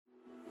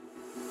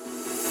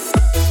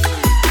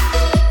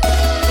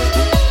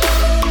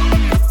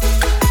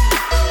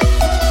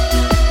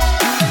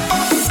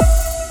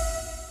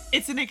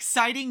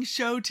exciting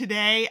show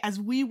today as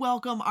we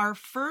welcome our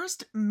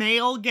first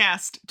male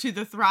guest to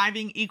the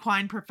Thriving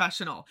Equine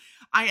Professional.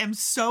 I am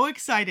so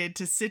excited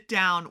to sit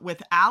down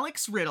with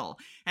Alex Riddle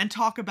and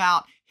talk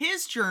about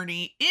his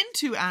journey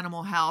into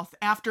animal health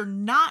after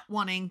not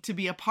wanting to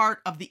be a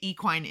part of the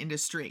equine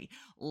industry.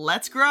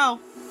 Let's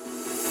grow.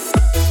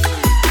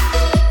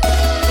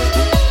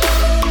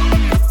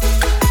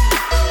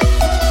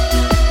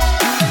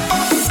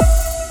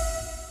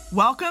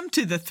 Welcome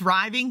to the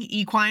Thriving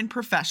Equine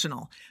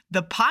Professional,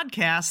 the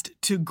podcast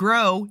to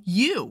grow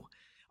you.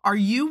 Are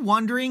you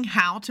wondering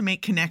how to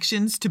make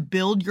connections to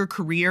build your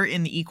career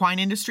in the equine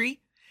industry?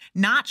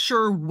 Not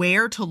sure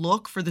where to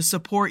look for the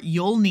support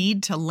you'll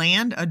need to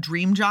land a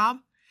dream job?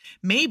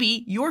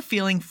 Maybe you're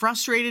feeling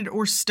frustrated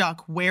or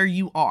stuck where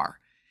you are.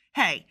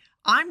 Hey,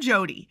 I'm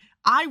Jody.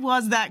 I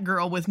was that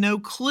girl with no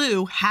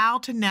clue how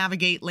to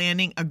navigate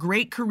landing a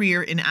great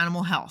career in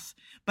animal health,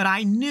 but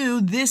I knew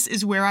this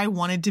is where I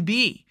wanted to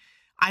be.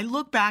 I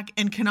look back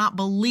and cannot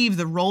believe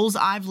the roles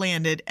I've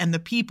landed and the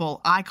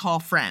people I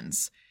call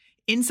friends.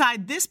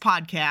 Inside this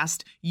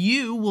podcast,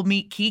 you will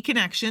meet key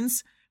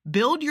connections,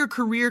 build your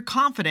career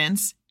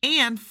confidence,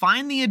 and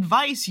find the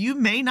advice you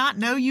may not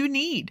know you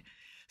need.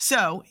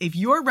 So, if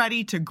you're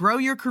ready to grow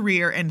your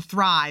career and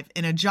thrive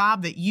in a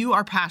job that you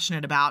are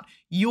passionate about,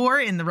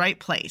 you're in the right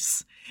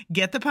place.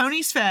 Get the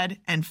ponies fed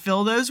and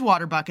fill those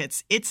water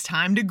buckets. It's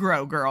time to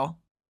grow, girl.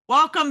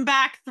 Welcome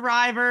back,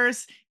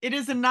 Thrivers. It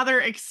is another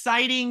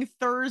exciting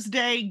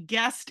Thursday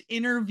guest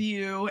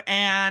interview.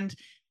 And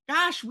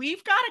gosh,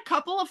 we've got a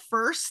couple of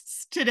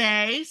firsts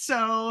today.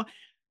 So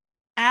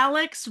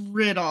Alex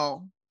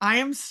Riddle, I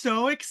am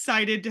so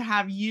excited to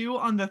have you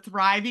on the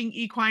Thriving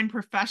Equine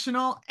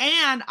Professional.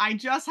 And I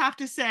just have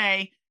to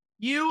say,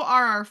 you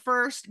are our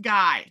first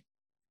guy.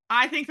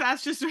 I think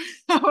that's just a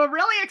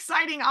really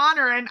exciting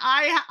honor. And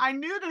I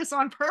knew this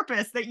on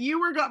purpose, that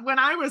you were when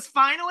I was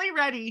finally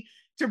ready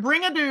to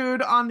bring a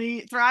dude on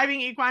the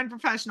Thriving Equine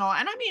Professional.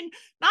 And I mean,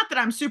 not that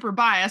I'm super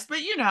biased, but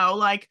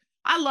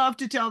I love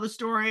to tell the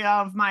story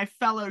of my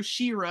fellow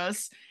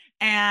Shiras.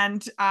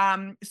 And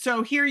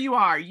so here you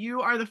are.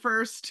 You are the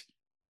first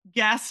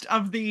guest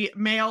of the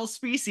male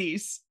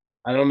species.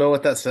 I don't know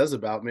what that says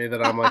about me,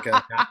 that I'm like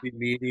a happy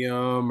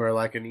medium or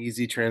like an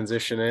easy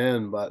transition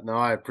in, but no,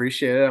 I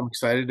appreciate it. I'm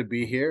excited to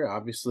be here.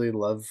 Obviously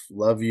love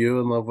you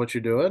and love what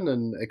you're doing,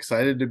 and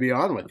excited to be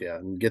on with you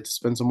and get to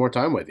spend some more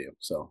time with you.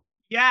 So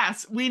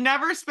yes, we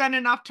never spend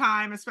enough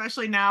time,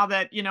 especially now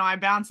that, I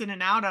bounce in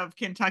and out of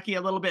Kentucky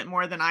a little bit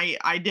more than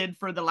I did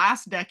for the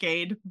last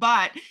decade.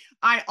 But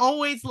I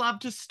always love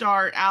to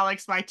start,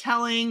 Alex, by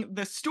telling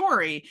the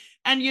story.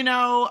 And,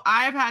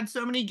 I've had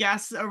so many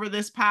guests over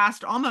this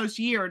past almost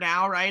year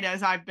now, right,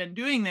 as I've been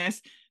doing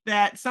this,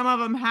 that some of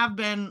them have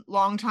been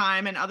long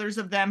time and others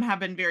of them have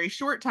been very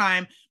short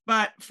time.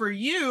 But for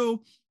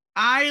you,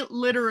 I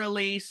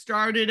literally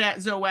started at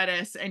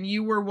Zoetis and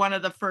you were one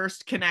of the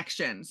first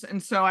connections.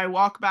 And so I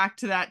walk back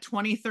to that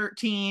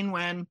 2013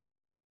 when,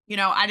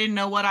 I didn't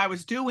know what I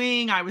was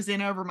doing. I was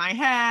in over my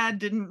head,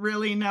 didn't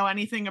really know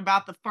anything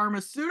about the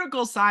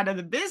pharmaceutical side of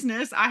the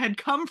business. I had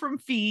come from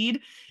feed.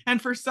 And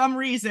for some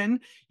reason,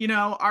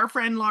 our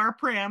friend Laura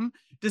Prim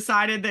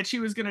decided that she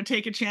was going to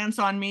take a chance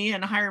on me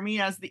and hire me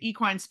as the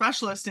equine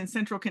specialist in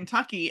Central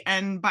Kentucky.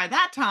 And by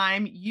that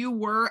time, you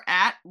were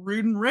at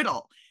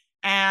Riddle.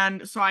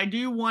 And so I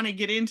do want to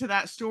get into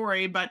that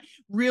story, but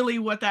really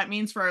what that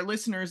means for our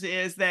listeners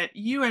is that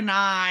you and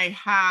I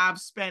have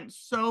spent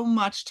so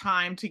much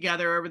time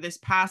together over this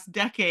past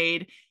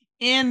decade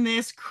in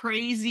this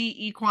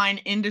crazy equine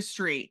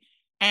industry.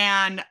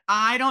 And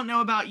I don't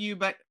know about you,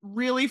 but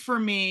really for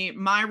me,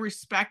 my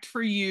respect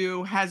for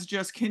you has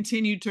just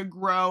continued to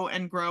grow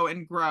and grow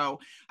and grow.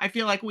 I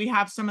feel like we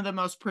have some of the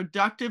most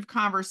productive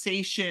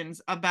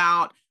conversations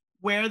about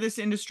where this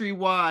industry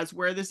was,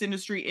 where this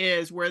industry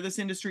is, where this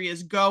industry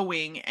is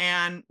going.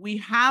 And we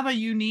have a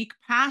unique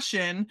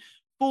passion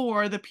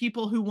for the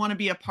people who want to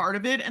be a part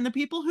of it and the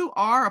people who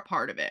are a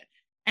part of it.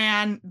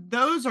 And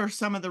those are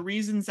some of the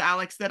reasons,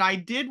 Alex, that I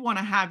did want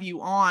to have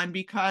you on,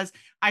 because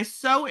I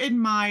so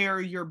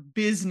admire your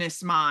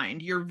business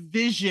mind, your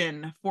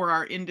vision for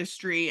our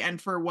industry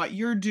and for what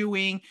you're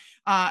doing.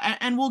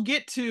 And we'll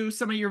get to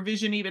some of your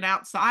vision even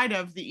outside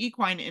of the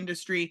equine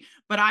industry,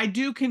 but I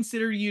do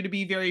consider you to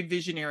be very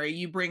visionary.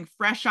 You bring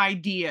fresh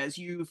ideas,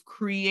 you've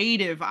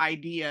creative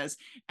ideas,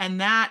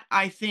 and that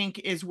I think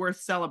is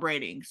worth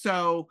celebrating.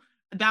 So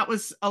that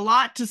was a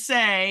lot to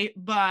say,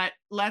 but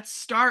let's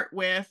start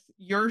with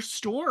your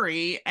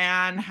story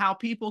and how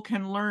people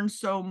can learn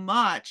so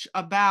much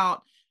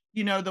about,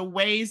 the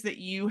ways that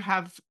you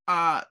have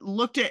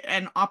looked at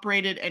and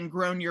operated and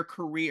grown your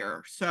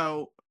career.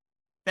 So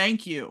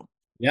thank you.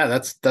 yeah,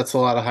 that's a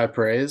lot of high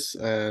praise.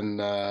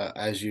 And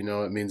as you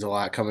know, it means a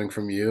lot coming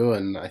from you.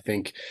 And I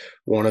think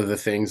one of the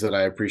things that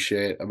I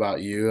appreciate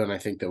about you, and I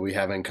think that we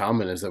have in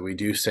common, is that we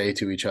do say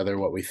to each other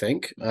what we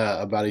think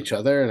about each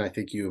other. And I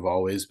think you've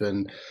always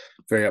been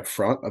very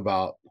upfront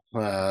about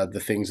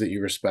the things that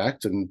you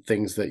respect and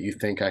things that you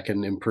think I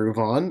can improve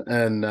on.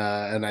 And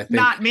I think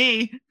not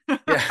me.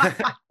 yeah.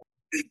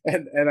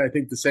 And I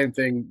think the same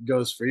thing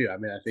goes for you. I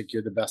mean, I think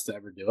you're the best to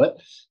ever do it.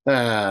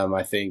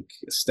 I think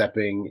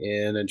stepping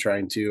in and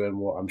trying to,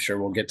 and I'm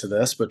sure we'll get to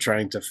this, but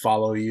trying to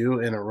follow you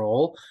in a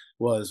role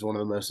was one of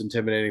the most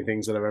intimidating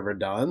things that I've ever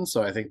done.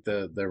 So I think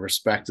the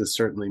respect is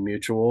certainly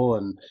mutual,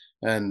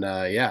 and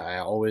yeah, I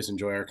always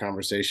enjoy our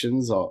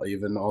conversations,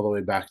 even all the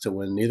way back to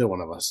when neither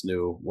one of us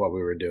knew what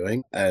we were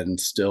doing, and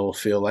still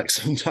feel like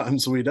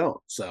sometimes we don't.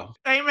 So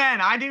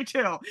Amen. I do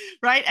too.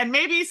 Right. And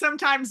maybe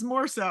sometimes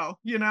more so,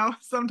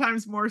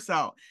 sometimes more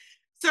so.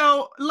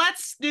 So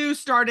let's do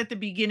start at the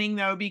beginning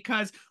though,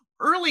 because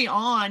early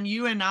on,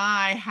 you and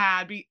I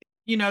had,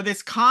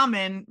 this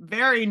common,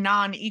 very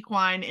non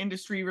equine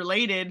industry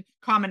related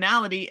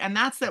commonality. And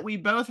that's that we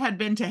both had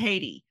been to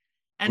Haiti.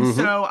 And mhm.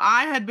 so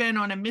I had been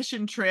on a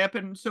mission trip.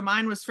 And so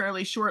mine was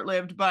fairly short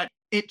lived, but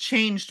it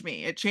changed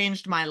me. It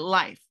changed my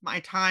life,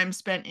 my time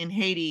spent in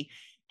Haiti.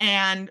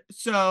 And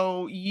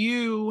so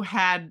you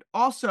had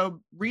also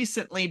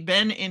recently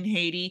been in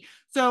Haiti.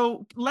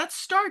 So let's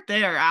start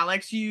there,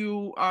 Alex.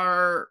 You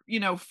are,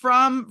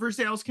 from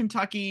Versailles,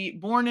 Kentucky,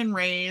 born and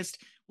raised.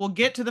 We'll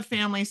get to the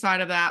family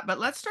side of that, but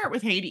let's start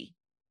with Haiti.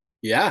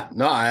 Yeah,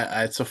 no,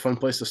 it's a fun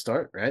place to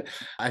start, right?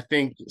 I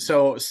think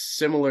so.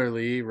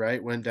 Similarly,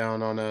 right, went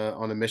down on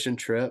a mission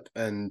trip,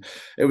 and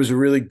it was a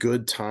really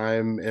good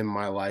time in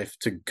my life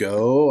to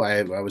go.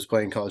 I was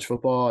playing college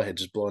football. I had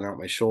just blown out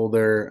my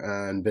shoulder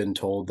and been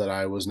told that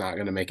I was not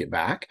going to make it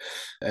back,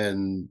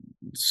 and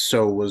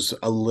so was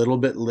a little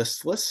bit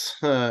listless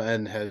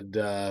and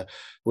had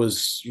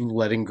was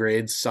letting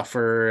grades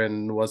suffer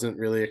and wasn't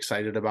really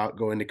excited about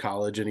going to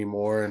college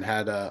anymore. And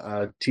had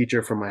a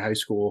teacher from my high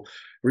school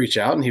reach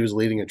out, and he was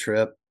leading a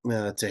trip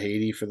to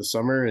Haiti for the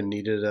summer and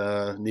needed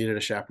a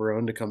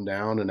chaperone to come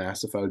down, and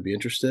asked if I would be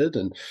interested.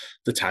 And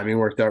the timing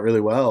worked out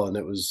really well, and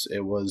it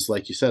was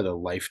like you said, a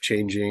life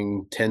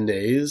changing 10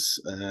 days,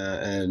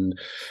 and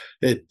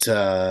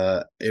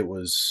it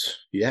was,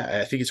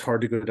 yeah, I think it's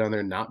hard to go down there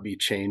and not be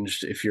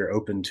changed if you're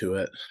open to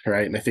it,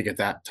 right? And I think at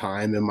that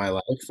time in my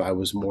life, I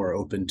was more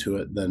open to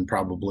it than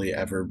probably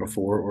ever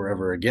before or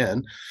ever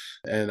again.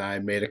 And I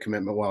made a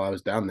commitment while I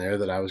was down there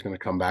that I was going to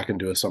come back and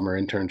do a summer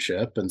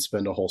internship and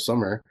spend a whole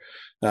summer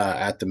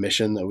at the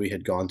mission that we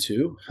had gone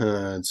to.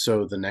 And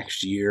so the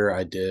next year,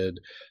 I did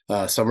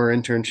a summer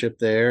internship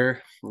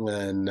there,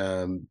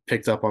 and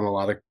picked up on a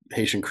lot of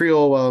Haitian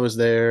Creole while I was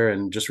there,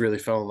 and just really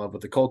fell in love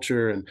with the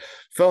culture and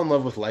fell in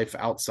love with life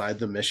outside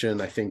the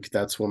mission. I think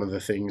that's one of the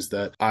things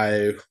that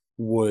I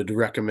would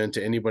recommend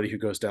to anybody who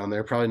goes down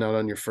there. Probably not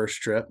on your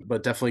first trip,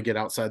 but definitely get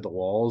outside the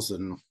walls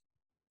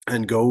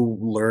and go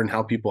learn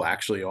how people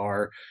actually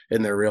are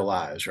in their real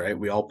lives, right?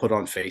 We all put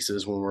on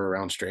faces when we're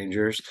around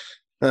strangers.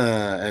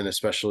 And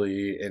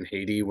especially in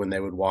Haiti, when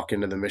they would walk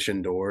into the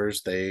mission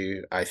doors,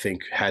 I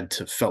think,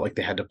 felt like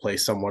they had to play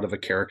somewhat of a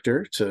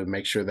character to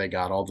make sure they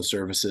got all the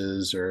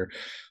services or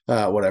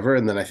whatever.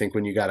 And then I think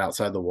when you got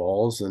outside the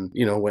walls and,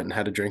 went and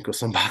had a drink with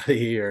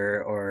somebody,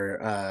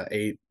 or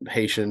ate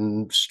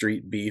Haitian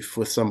street beef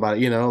with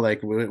somebody, like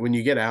when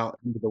you get out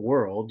into the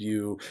world,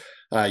 you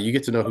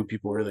get to know who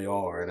people really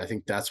are. And I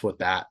think that's what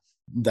that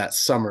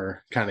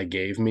summer kind of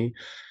gave me.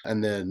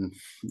 And then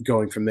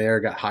going from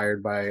there, got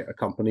hired by a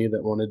company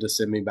that wanted to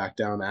send me back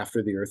down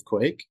after the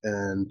earthquake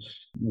and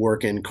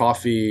work in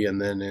coffee,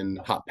 and then in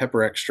hot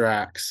pepper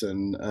extracts,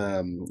 and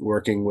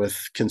working with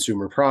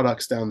consumer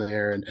products down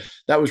there. And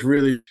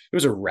it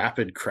was a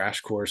rapid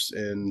crash course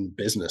in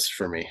business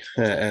for me.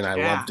 And I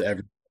Yeah. loved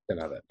every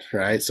second of it.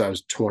 Right. So I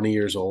was 20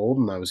 years old,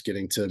 and I was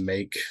getting to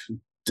make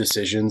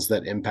decisions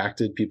that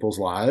impacted people's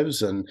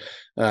lives, and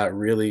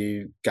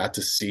really got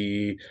to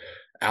see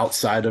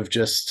outside of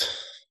just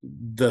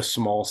the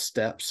small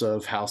steps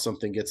of how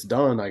something gets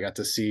done. I got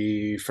to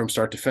see from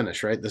start to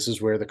finish, right? This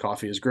is where the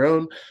coffee is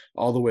grown,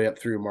 all the way up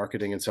through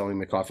marketing and selling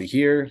the coffee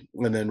here.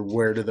 And then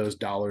where do those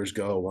dollars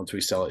go once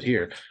we sell it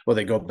here? Well,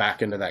 they go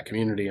back into that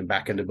community and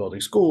back into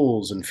building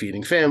schools and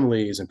feeding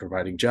families and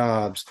providing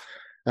jobs.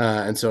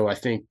 And so I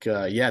think,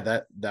 yeah,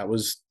 that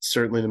was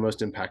certainly the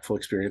most impactful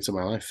experience of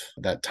my life.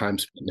 That time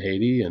spent in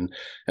Haiti,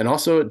 and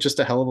also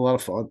just a hell of a lot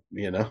of fun.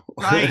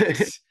 Right.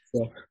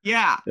 So,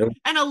 Yeah. yeah,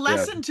 And a yeah.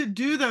 lesson to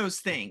do those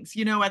things,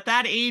 at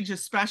that age,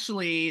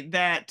 especially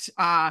that,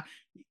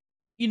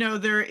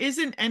 there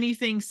isn't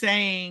anything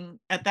saying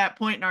at that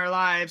point in our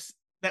lives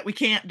that we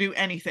can't do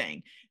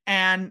anything.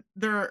 And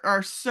there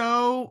are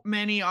so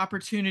many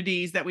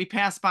opportunities that we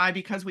pass by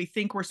because we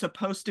think we're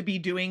supposed to be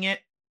doing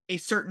it a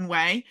certain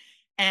way.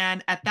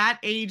 And at that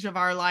age of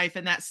our life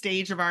and that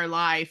stage of our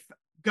life,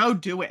 go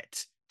do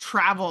it.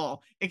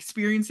 Travel,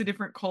 experience a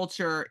different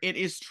culture. It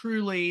is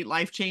truly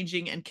life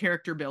changing and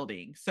character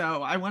building.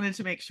 So I wanted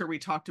to make sure we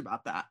talked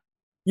about that.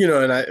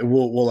 And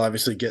we'll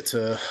obviously get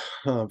to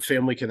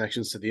family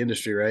connections to the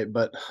industry, right?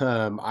 But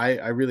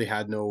I really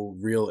had no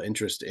real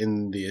interest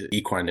in the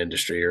equine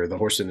industry or the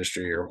horse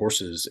industry or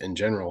horses in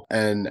general,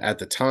 and at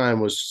the time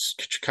was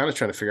kind of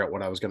trying to figure out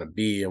what I was going to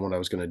be and what I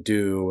was going to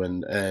do,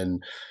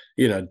 and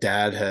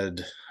dad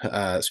had,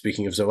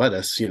 speaking of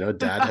Zoetis,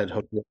 dad had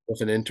hooked me up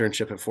with an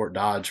internship at Fort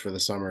Dodge for the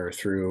summer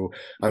through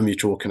a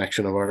mutual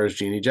connection of ours,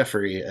 Jeannie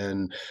Jeffrey.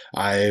 And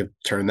I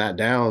turned that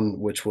down,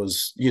 which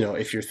was,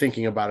 if you're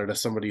thinking about it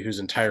as somebody whose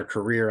entire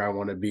career I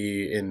want to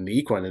be in the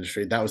equine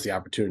industry, that was the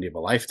opportunity of a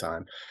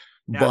lifetime.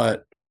 Yeah.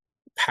 But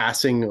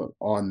passing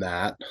on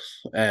that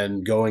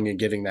and going and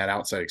getting that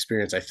outside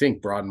experience, I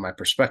think broadened my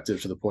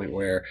perspective to the point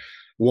where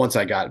once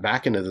I got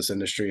back into this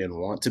industry and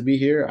want to be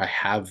here, I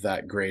have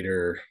that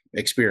greater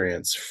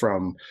experience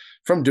from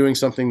doing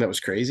something that was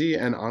crazy.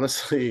 And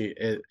honestly,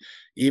 it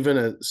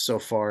even so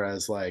far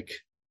as like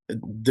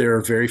there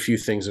are very few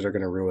things that are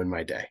going to ruin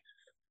my day,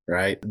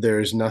 right?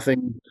 There's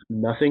nothing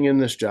in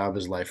this job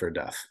is life or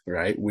death,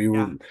 right?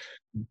 Yeah.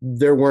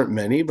 There weren't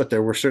many, but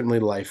there were certainly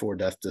life or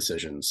death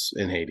decisions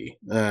in Haiti.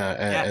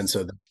 And Yes.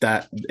 so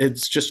that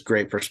it's just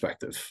great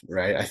perspective,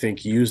 right? I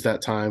think use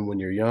that time when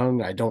you're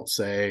young. I don't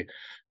say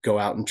go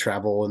out and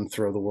travel and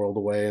throw the world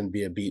away and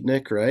be a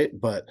beatnik, right?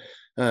 But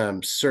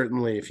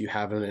certainly if you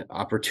have an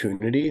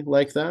opportunity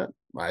like that,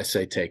 I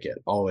say take it,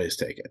 always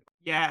take it.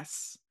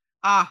 Yes.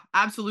 Ah,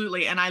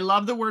 absolutely. And I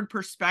love the word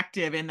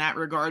perspective in that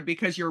regard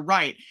because you're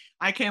right.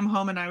 I came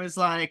home and I was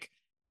like,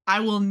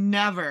 I will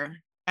never,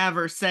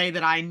 ever say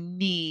that I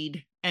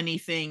need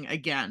anything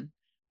again.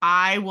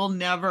 I will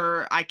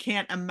never, I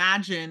can't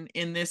imagine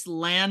in this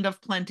land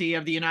of plenty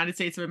of the United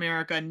States of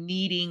America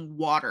needing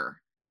water,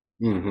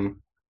 Mm-hmm.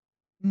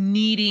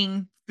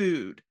 needing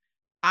food.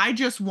 I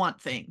just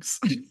want things.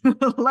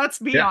 Let's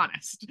be Yeah.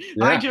 honest.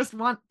 I Yeah. just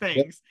want Yep.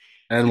 things.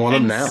 And want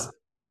them And now.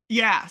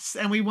 yes,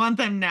 and we want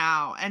them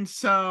now. And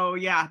so,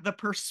 yeah, the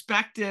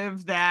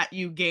perspective that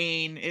you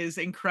gain is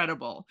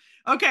incredible.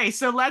 Okay,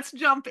 so let's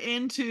jump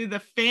into the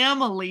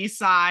family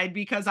side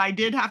because I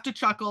did have to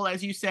chuckle.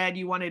 As you said,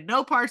 you wanted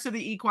no parts of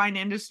the equine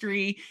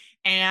industry.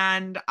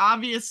 And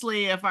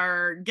obviously, if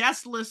our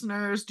guest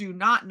listeners do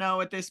not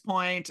know at this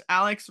point,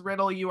 Alex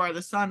Riddle, you are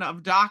the son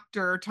of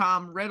Dr.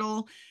 Tom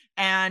Riddle,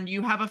 and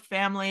you have a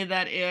family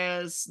that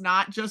is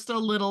not just a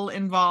little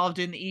involved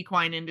in the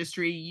equine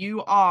industry.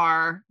 You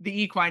are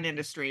the equine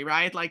industry,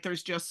 right? Like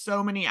there's just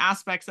so many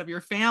aspects of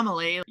your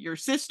family, your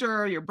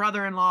sister, your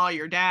brother-in-law,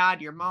 your dad,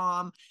 your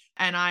mom.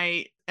 And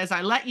as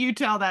I let you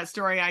tell that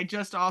story, I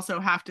just also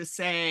have to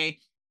say,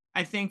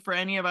 I think for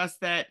any of us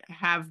that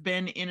have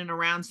been in and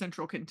around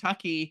central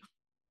Kentucky,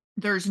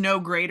 there's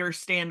no greater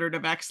standard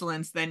of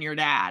excellence than your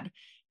dad.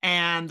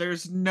 And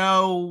there's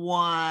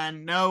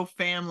no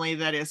family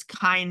that is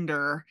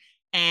kinder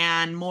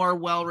and more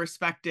well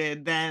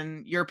respected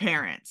than your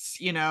parents.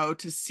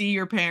 To see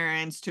your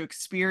parents, to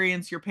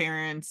experience your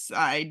parents,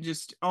 I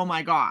just, oh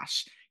my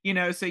gosh.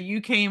 So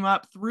you came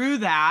up through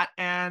that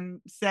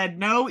and said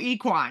no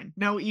equine,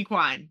 no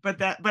equine, but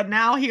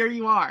now here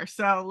you are.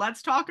 So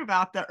let's talk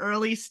about the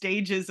early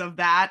stages of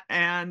that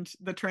and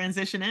the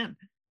transition in.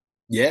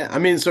 Yeah, I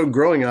mean, so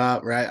growing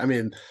up, right? I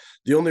mean,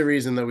 the only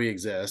reason that we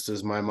exist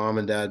is my mom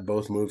and dad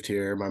both moved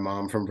here. My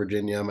mom from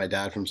Virginia, my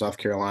dad from South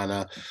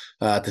Carolina,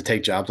 to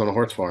take jobs on a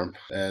horse farm,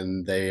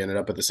 and they ended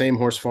up at the same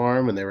horse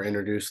farm, and they were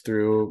introduced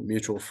through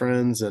mutual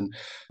friends. And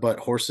but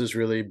horses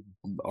really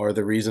are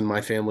the reason my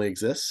family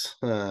exists.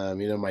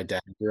 My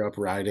dad grew up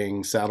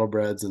riding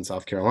saddlebreds in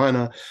South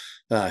Carolina.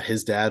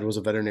 His dad was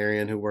a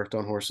veterinarian who worked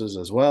on horses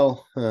as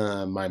well.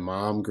 My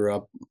mom grew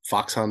up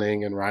fox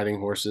hunting and riding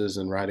horses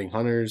and riding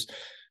hunters,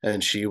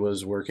 and she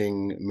was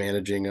working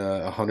managing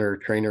a hunter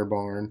trainer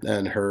barn,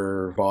 and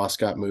her boss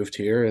got moved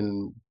here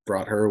and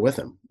brought her with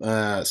him.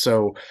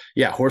 So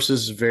yeah,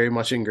 horses very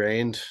much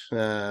ingrained.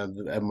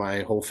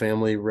 My whole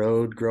family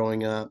rode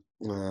growing up.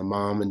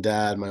 Mom and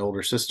dad, my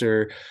older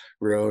sister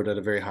rode at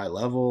a very high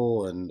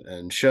level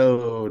and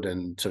showed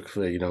and took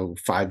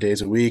 5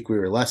 days a week we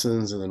were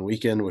lessons, and then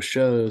weekend was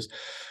shows.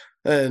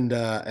 And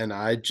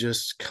I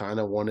just kind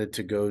of wanted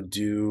to go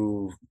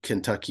do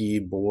Kentucky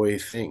boy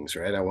things,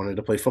 right? I wanted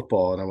to play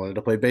football, and I wanted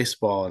to play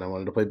baseball, and I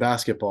wanted to play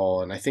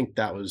basketball, and I think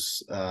that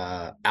was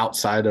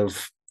outside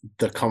of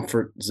the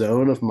comfort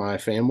zone of my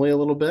family a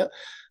little bit.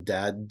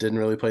 Dad didn't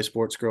really play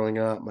sports growing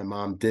up. My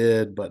mom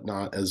did, but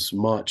not as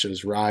much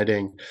as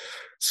riding.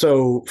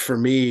 So for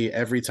me,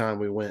 every time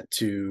we went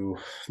to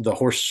the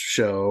horse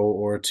show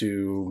or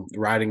to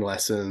riding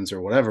lessons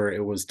or whatever,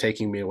 it was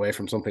taking me away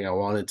from something I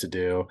wanted to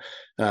do.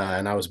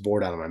 And I was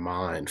bored out of my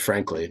mind,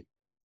 frankly.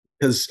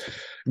 Because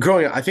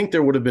growing up, I think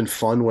there would have been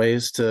fun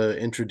ways to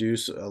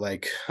introduce,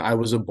 like I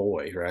was a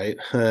boy, right?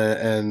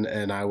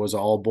 And I was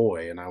all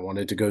boy, and I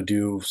wanted to go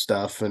do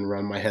stuff and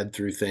run my head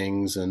through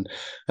things, and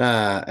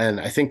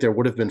I think there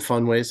would have been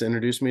fun ways to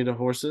introduce me to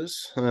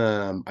horses.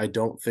 I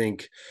don't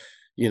think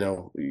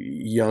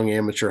young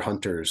amateur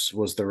hunters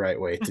was the right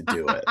way to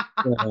do it.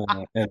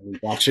 And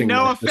watching my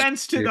No sister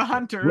offense to do the that.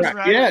 hunters, Right.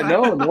 right? Yeah, But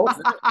no,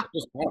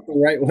 just not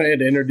the right way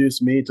to introduce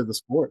me to the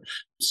sport.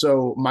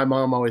 So my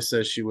mom always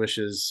says she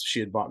wishes she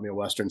had bought me a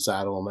Western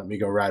saddle and let me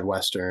go ride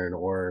Western,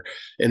 or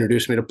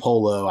introduce me to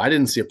polo. I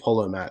didn't see a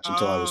polo match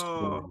until I was oh,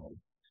 21,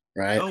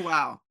 right? oh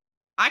wow.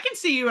 I can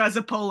see you as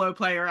a polo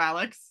player,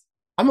 Alex.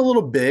 I'm a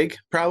little big,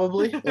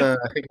 probably. I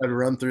think I'd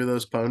run through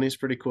those ponies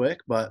pretty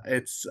quick, but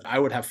I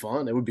would have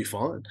fun. It would be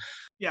fun.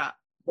 Yeah.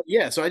 But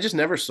yeah, so I just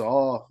never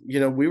saw,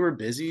 we were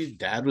busy.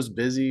 Dad was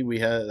busy.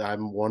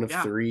 I'm one of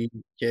Yeah. three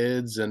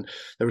kids, and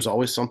there was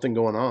always something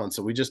going on.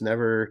 So we just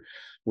never,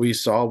 we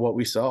saw what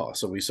we saw.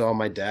 So we saw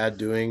my dad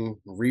doing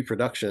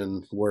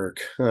reproduction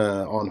work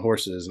on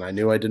horses, and I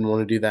knew I didn't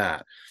want to do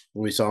that.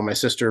 We saw my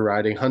sister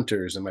riding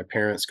hunters and my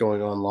parents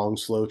going on long,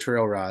 slow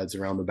trail rides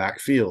around the back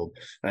field.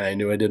 And I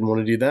knew I didn't want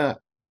to do that.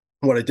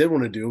 What I did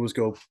want to do was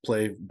go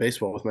play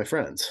baseball with my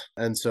friends.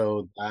 And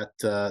so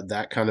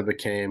that kind of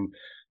became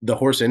the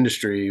horse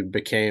industry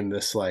became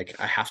this like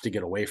I have to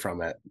get away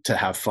from it to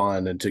have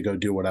fun and to go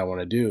do what I want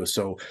to do.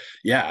 So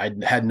yeah, I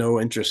had no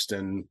interest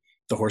in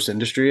the horse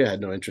industry. I had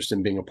no interest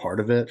in being a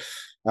part of it.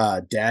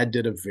 Dad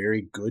did a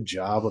very good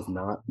job of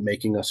not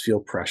making us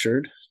feel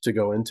pressured to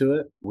go into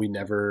it. We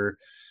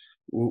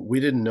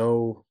didn't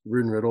know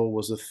Rune Riddle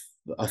was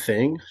a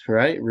thing,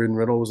 right? Rune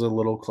Riddle was a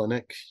little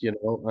clinic,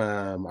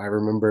 I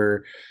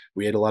remember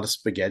we ate a lot of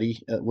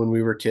spaghetti when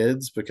we were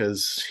kids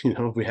because,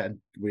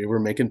 we were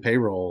making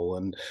payroll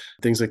and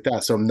things like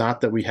that. So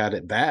not that we had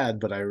it bad,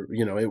 but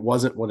it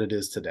wasn't what it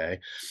is today.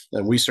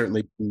 And we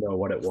certainly didn't know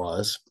what it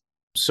was.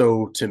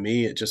 So to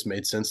me, it just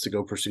made sense to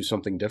go pursue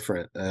something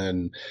different.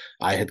 And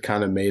I had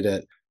kind of made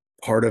it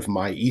part of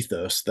my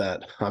ethos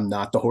that I'm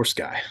not the horse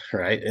guy,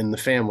 right? In the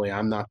family,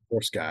 I'm not the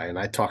horse guy. And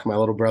I talked my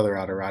little brother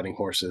out of riding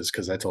horses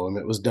because I told him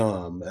it was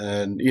dumb.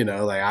 And,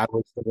 like I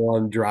was the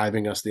one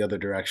driving us the other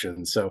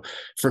direction. So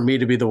for me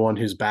to be the one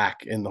who's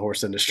back in the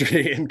horse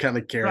industry and kind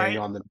of carrying Right.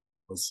 on the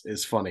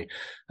is funny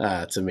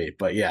to me.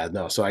 But yeah,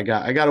 no. So I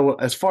got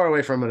as far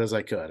away from it as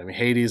I could. I mean,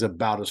 Haiti is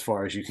about as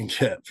far as you can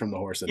get from the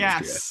horse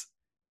industry. Yes.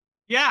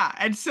 Yeah,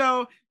 and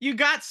so you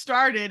got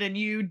started and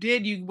you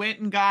went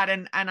and got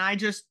and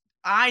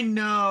I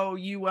know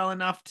you well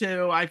enough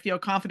to I feel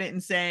confident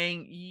in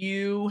saying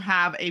you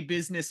have a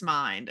business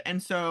mind.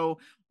 And so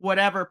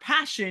whatever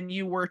passion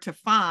you were to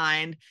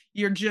find,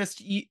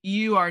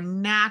 you are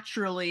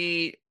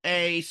naturally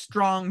a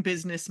strong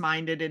business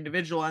minded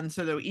individual. And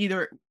so though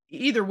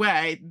either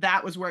way,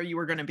 that was where you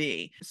were going to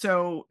be.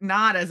 So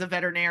not as a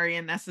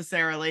veterinarian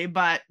necessarily,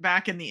 but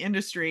back in the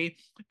industry.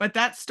 But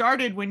that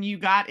started when you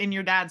got in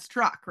your dad's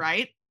truck,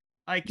 right?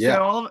 Like, Yeah.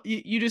 so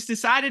you just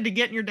decided to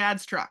get in your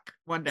dad's truck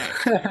one day.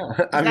 I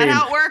Is that mean,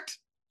 how it worked?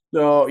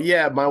 so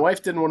yeah, my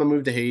wife didn't want to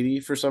move to Haiti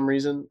for some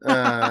reason.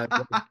 Like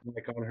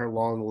on her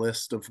long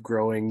list of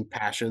growing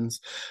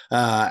passions.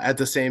 At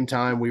the same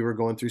time, we were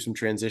going through some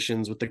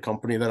transitions with the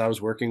company that I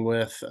was working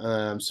with.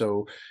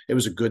 So it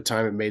was a good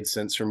time. It made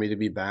sense for me to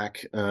be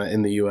back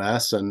in the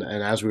U.S. And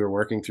as we were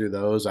working through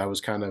those, I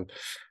was kind of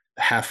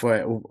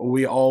halfway.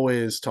 We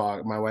always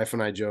talk. My wife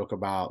and I joke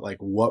about like,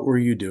 what were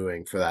you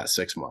doing for that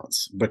 6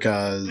 months?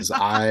 Because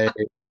I'd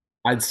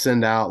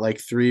send out like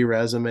 3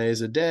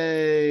 resumes a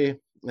day,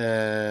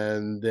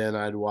 and then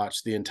I'd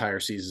watch the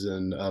entire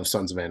season of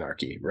Sons of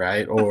Anarchy,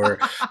 right? Or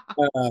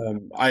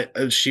I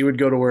she would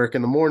go to work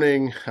in the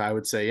morning. I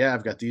would say, yeah,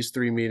 I've got these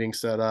 3 meetings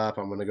set up.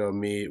 I'm going to go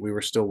meet. We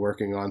were still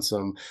working on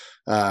some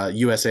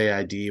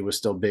USAID was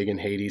still big in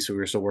Haiti, so we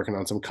were still working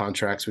on some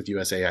contracts with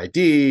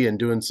USAID and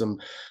doing some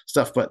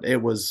stuff. But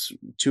it was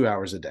 2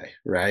 hours a day,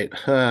 right?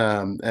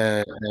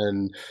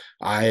 And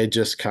I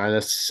just kind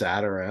of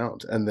sat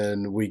around, and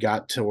then we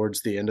got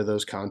towards the end of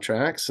those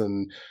contracts,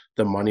 and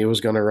the money was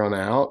going to run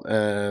out,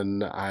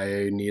 and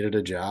I needed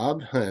a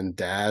job. And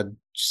Dad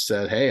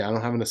said, "Hey, I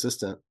don't have an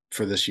assistant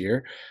for this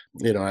year.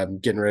 I'm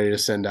getting ready to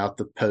send out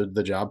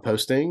the job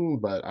posting,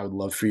 but I would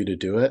love for you to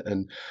do it."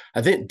 And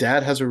I think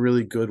Dad has a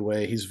really good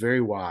way. He's very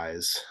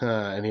wise,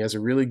 and he has a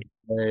really good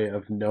way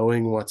of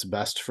knowing what's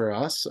best for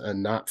us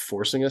and not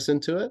forcing us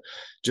into it,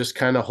 just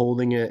kind of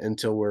holding it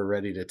until we're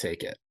ready to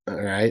take it.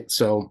 All right.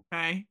 So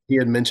Okay. he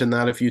had mentioned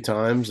that a few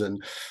times,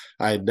 and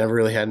I had never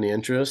really had any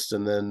interest.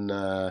 And then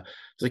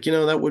it's like,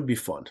 that would be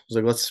fun. I was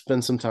like, let's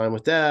spend some time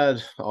with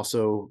Dad.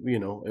 Also,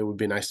 it would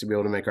be nice to be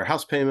able to make our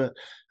house payment.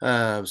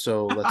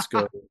 So let's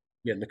go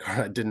get in the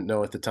car. I didn't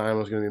know at the time I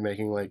was going to be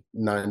making like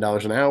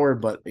 $9 an hour,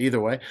 but either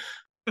way.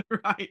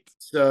 Right.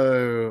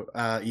 So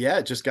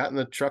yeah, just got in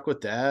the truck with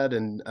Dad,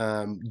 and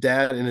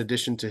Dad, in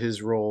addition to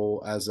his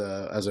role as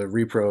a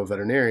repro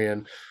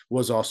veterinarian,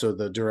 was also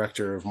the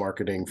director of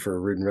marketing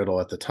for Ruden Riddle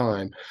at the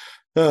time.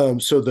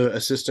 So the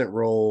assistant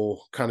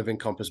role kind of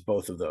encompassed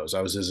both of those.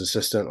 I was his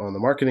assistant on the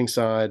marketing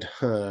side.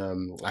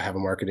 I have a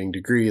marketing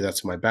degree,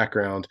 that's my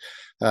background.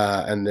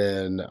 And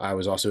then I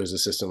was also his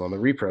assistant on the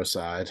repro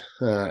side.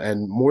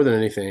 And more than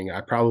anything,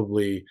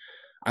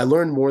 I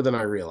learned more than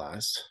I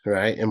realized,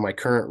 right? In my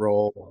current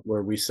role,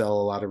 where we sell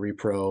a lot of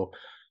repro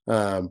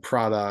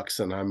products,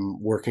 and I'm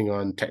working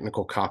on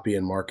technical copy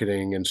and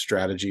marketing and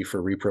strategy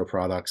for repro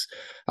products.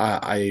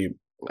 I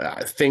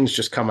Things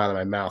just come out of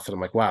my mouth, and I'm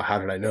like, wow, how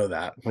did I know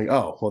that? I'm like,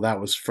 oh, well, that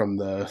was from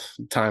the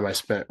time I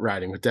spent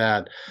riding with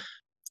Dad.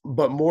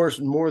 But more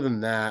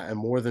than that, and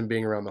more than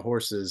being around the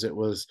horses, it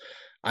was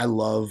I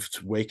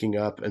loved waking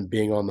up and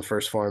being on the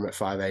first farm at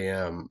 5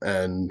 a.m.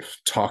 and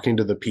talking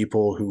to the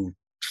people who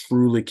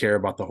truly care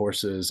about the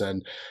horses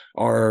and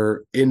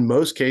are, in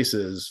most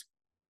cases,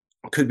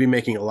 could be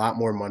making a lot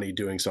more money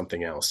doing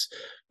something else,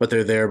 but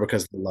they're there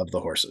because they love the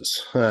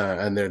horses,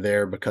 and they're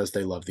there because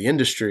they love the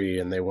industry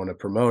and they want to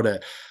promote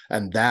it.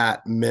 And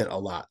that meant a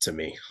lot to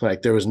me.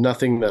 Like there was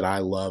nothing that I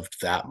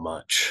loved that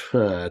much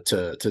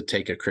to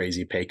take a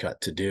crazy pay cut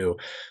to do.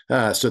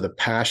 So the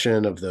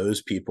passion of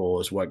those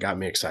people is what got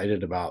me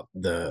excited about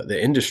the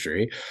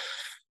industry.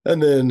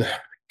 And then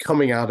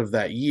coming out of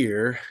that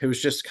year, it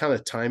was just kind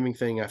of timing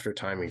thing after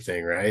timing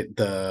thing, right?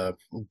 The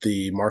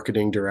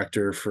marketing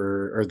director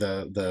for or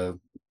the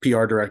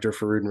PR director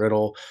for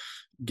Riddle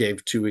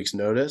gave 2 weeks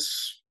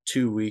notice,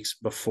 2 weeks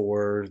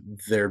before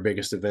their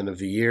biggest event of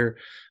the year.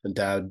 And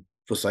dad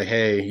was like,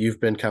 hey, you've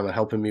been kind of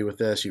helping me with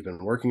this. You've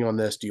been working on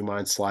this. Do you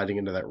mind sliding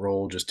into that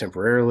role just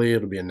temporarily?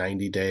 It'll be a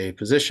 90-day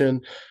position.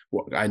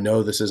 Well, I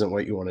know this isn't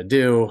what you want to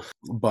do,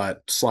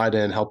 but slide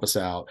in, help us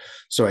out.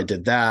 So I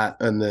did that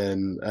and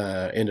then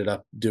ended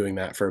up doing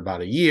that for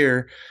about a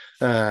year.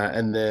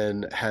 And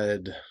then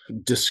had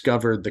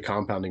discovered the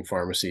compounding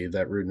pharmacy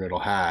that Root and Riddle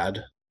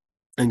had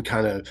and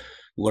kind of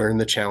learned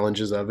the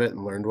challenges of it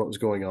and learned what was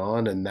going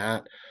on. And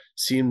that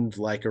seemed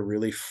like a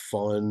really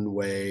fun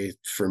way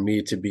for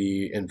me to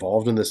be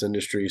involved in this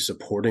industry,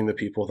 supporting the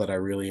people that I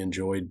really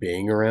enjoyed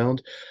being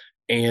around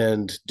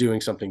and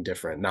doing something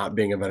different, not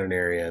being a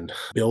veterinarian,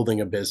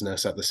 building a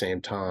business at the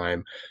same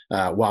time,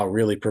 while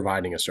really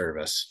providing a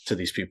service to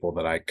these people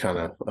that I kind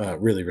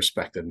of really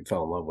respected and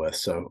fell in love with.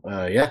 So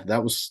yeah,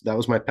 that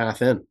was my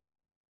path in.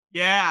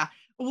 Yeah.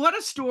 What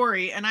a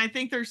story. And I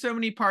think there's so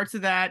many parts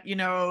of that,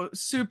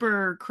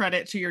 super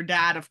credit to your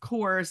dad, of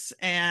course,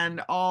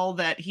 and all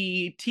that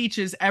he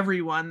teaches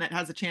everyone that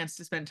has a chance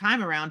to spend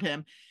time around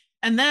him.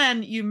 And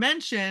then you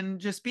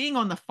mentioned just being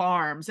on the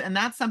farms. And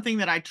that's something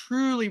that I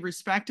truly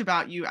respect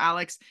about you,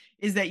 Alex,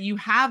 is that you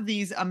have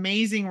these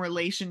amazing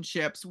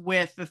relationships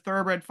with the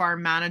thoroughbred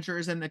farm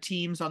managers and the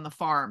teams on the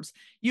farms.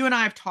 You and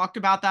I have talked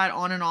about that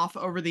on and off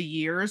over the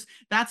years.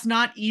 That's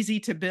not easy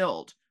to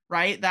build,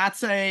 right?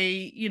 That's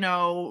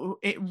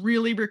it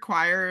really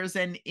requires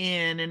an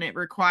in, and it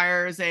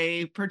requires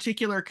a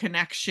particular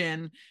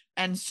connection.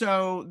 And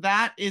so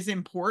that is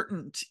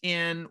important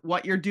in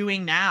what you're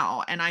doing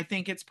now. And I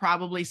think it's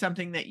probably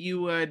something that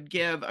you would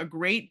give a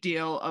great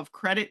deal of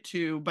credit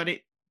to, but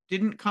it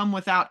didn't come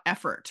without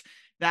effort.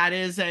 That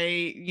is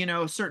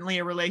certainly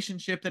a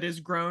relationship that has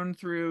grown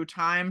through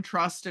time,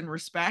 trust, and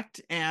respect.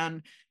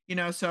 And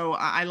so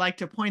I like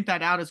to point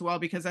that out as well,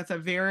 because that's a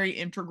very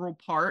integral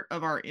part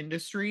of our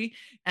industry.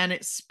 And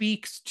it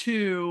speaks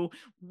to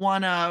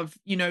one of,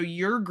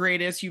 your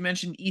greatest, you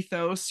mentioned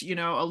ethos,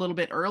 a little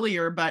bit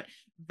earlier, but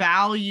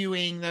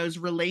valuing those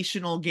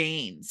relational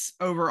gains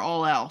over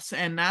all else.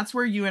 And that's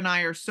where you and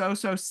I are so,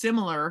 so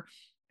similar.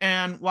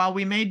 And while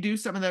we may do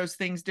some of those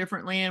things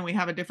differently and we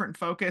have a different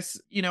focus,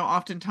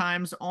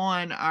 oftentimes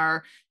on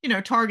our,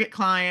 target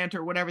client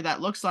or whatever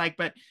that looks like,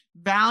 but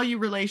value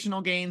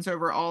relational gains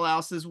over all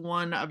else is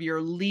one of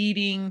your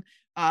leading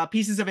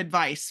pieces of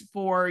advice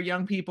for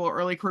young people,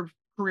 early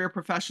career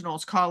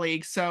professionals,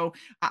 colleagues. So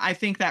I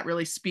think that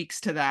really speaks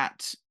to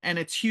that, and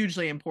it's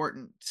hugely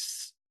important.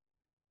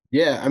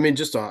 Yeah, I mean,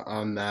 just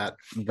on that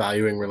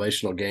valuing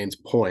relational gains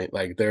point,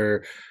 like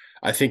there,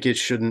 I think it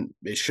shouldn't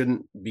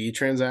be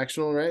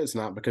transactional, right? It's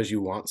not because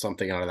you want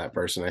something out of that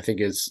person. I think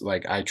it's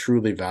like I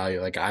truly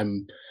value, like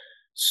I'm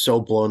so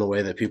blown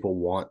away that people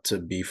want to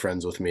be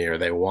friends with me or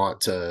they want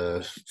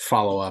to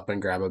follow up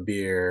and grab a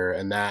beer,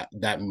 and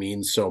that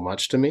means so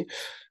much to me.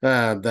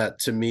 That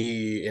to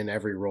me, in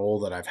every role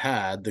that I've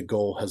had, the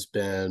goal has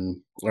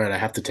been, all right, I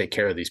have to take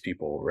care of these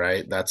people,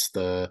 right? That's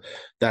the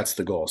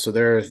goal. So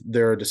there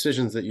are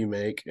decisions that you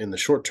make in the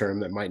short term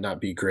that might not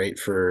be great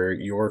for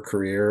your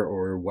career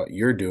or what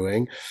you're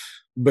doing,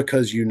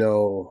 because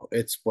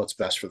it's what's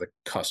best for the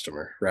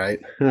customer, right?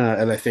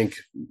 And I think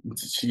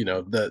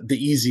the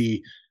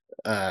easy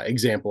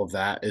example of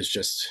that is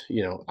just,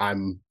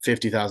 I'm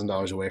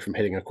 $50,000 away from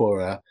hitting a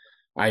quota.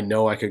 I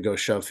know I could go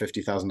shove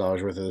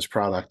 $50,000 worth of this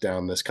product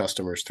down this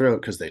customer's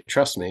throat because they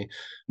trust me,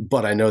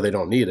 but I know they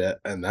don't need it.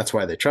 And that's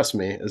why they trust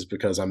me, is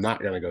because I'm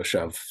not going to go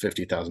shove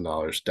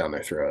 $50,000 down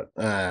their throat.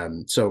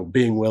 So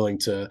being willing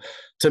to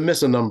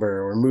miss a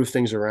number or move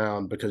things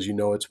around because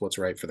it's what's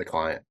right for the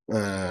client,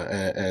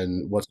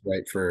 and what's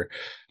right for,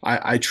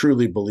 I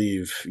truly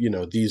believe,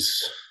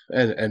 these,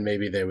 and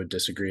maybe they would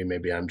disagree.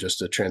 Maybe I'm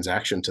just a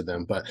transaction to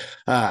them, but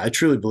I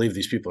truly believe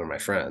these people are my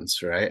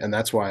friends, right? And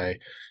that's why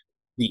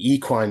the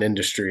equine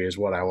industry is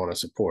what I want to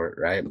support,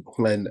 right?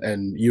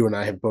 And you and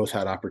I have both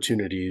had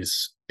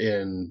opportunities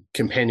in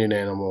companion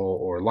animal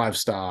or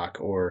livestock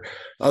or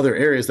other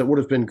areas that would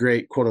have been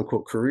great, quote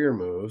unquote, career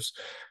moves,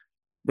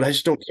 but I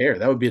just don't care.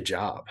 That would be a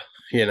job.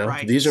 These are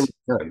Right.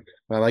 my friends.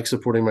 I like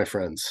supporting my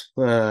friends,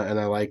 and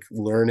I like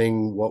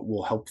learning what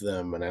will help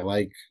them, and I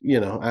like,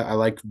 I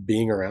like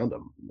being around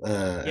them,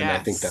 and I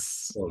think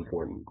that's Yes. so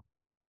important.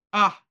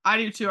 Oh, I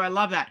do too. I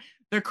love that.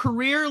 The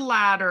career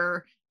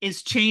ladder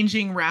is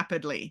changing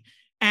rapidly,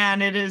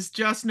 and it is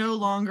just no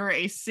longer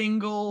a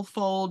single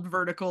fold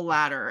vertical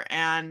ladder.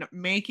 And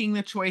making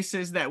the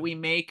choices that we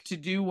make to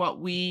do what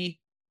we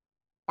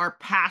are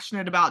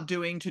passionate about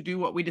doing to do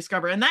what we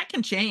discover. And that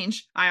can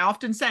change. I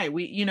often say,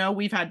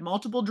 we've had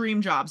multiple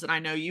dream jobs, and I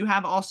know you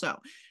have also.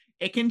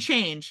 It can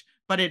change,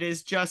 but it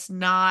is just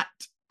not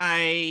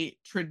a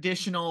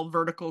traditional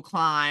vertical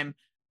climb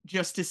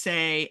just to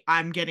say,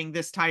 I'm getting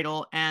this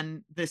title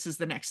and this is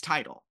the next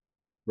title.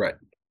 Right.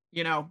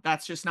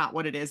 That's just not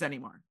what it is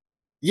anymore.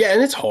 Yeah,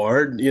 and it's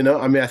hard, you know.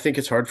 I mean, I think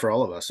it's hard for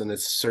all of us, and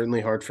it's certainly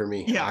hard for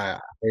me. Yeah.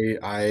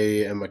 I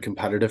am a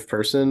competitive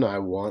person. I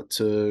want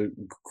to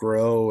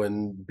grow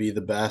and be the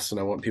best, and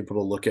I want people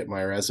to look at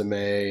my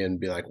resume and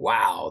be like,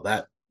 "Wow,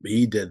 that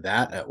he did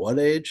that at what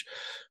age?"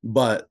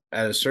 But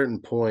at a certain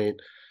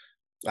point,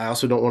 I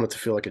also don't want it to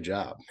feel like a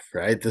job,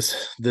 right?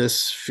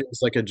 This feels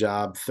like a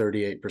job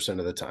 38%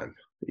 of the time,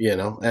 you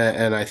know?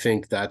 And I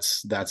think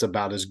that's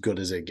about as good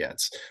as it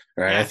gets,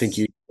 right? I think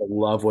you Yes.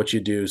 love what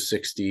you do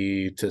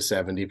 60 to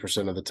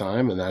 70% of the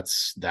time, and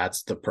that's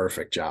the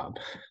perfect job.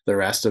 The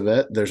rest of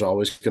it, there's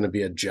always going to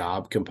be a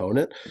job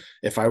component.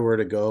 If I were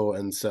to go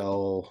and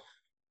sell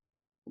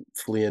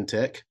flea and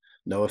tick,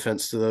 no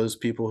offense to those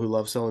people who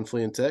love selling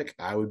flea and tick,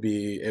 that would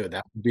be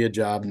a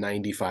job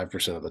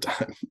 95% of the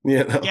time,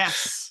 you know?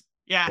 Yes.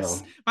 Yes.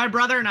 So My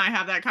brother and I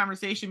have that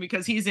conversation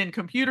because he's in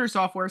computer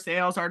software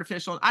sales,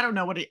 artificial. I don't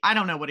know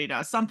what he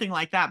does, something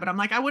like that. But I'm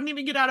like, I wouldn't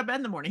even get out of bed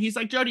in the morning. He's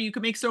like, Jody, you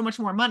can make so much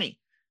more money.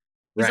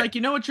 He's right. like,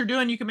 you know what you're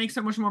doing? You can make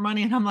so much more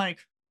money. And I'm like,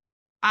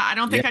 I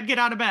don't Yeah. think I'd get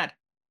out of bed.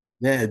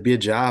 Yeah, it'd be a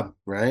job,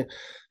 right?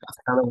 That's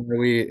kind of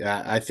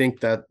where I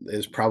think that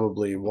is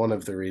probably one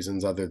of the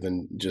reasons, other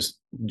than just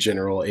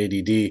general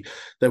ADD,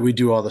 that we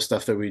do all the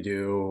stuff that we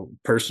do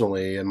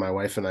personally. And my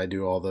wife and I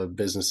do all the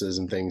businesses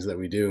and things that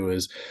we do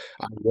is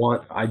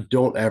I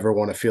don't ever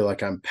want to feel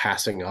like I'm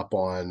passing up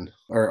on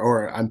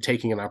or I'm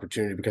taking an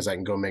opportunity because I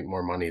can go make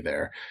more money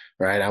there,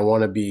 right? I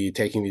want to be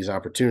taking these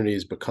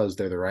opportunities because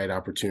they're the right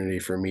opportunity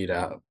for me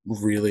to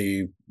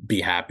really be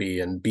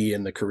happy and be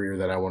in the career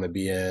that I want to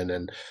be in.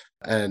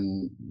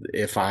 And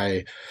if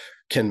I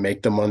can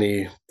make the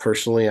money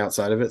personally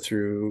outside of it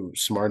through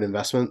smart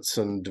investments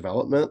and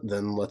development,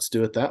 then let's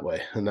do it that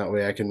way. And that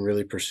way I can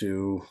really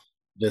pursue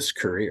this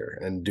career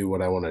and do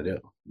what I want to do.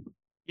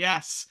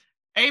 Yes.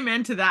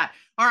 Amen to that.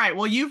 All right.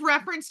 Well, you've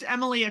referenced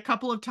Emily a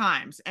couple of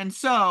times. And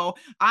so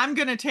I'm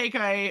going to take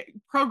a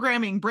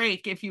programming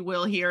break, if you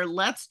will, here.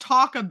 Let's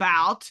talk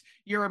about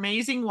your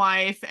amazing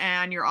wife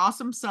and your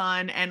awesome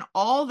son and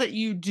all that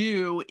you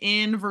do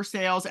in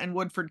Versailles and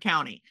Woodford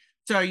County.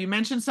 So you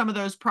mentioned some of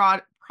those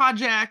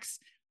projects.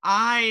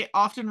 I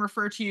often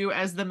refer to you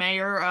as the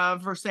mayor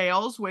of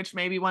Versailles, which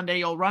maybe one day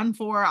you'll run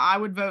for. I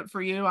would vote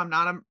for you. I'm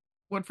not a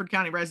Woodford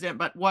County resident,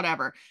 but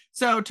whatever.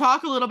 So,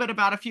 talk a little bit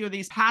about a few of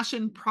these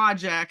passion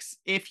projects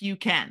if you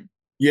can.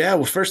 Yeah,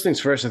 well, first things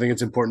first, I think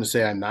it's important to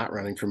say I'm not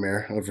running for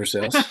mayor of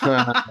Versailles.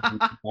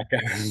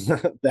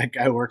 That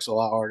guy works a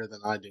lot harder than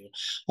I do,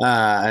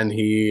 and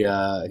he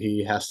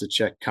has to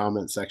check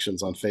comment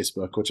sections on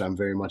Facebook, which I'm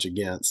very much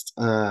against.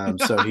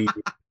 So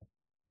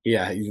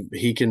yeah,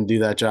 he can do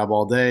that job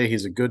all day.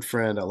 He's a good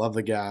friend. I love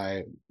the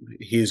guy.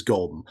 He's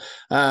golden.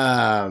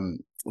 Yeah,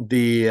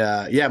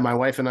 my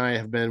wife and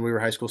I we were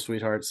high school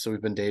sweethearts, so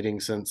we've been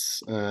dating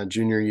since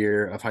junior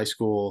year of high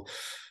school.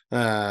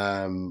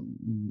 Um,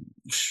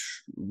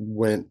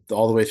 Went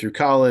all the way through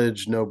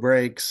college, no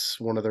breaks.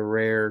 One of the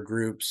rare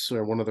groups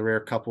or one of the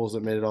rare couples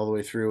that made it all the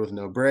way through with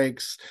no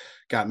breaks.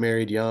 Got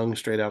married young,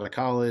 straight out of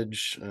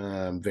college.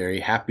 Very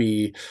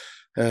happy.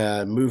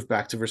 Moved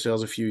back to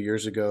Versailles a few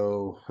years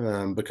ago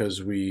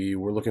because we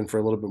were looking for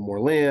a little bit more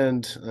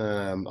land.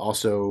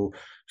 Also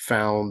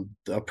found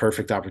a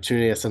perfect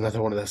opportunity. That's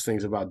another one of those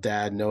things about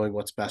dad knowing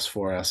what's best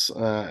for us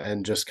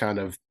and just kind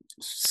of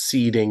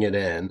seeding it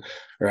in,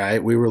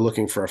 right? We were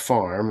looking for a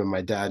farm, and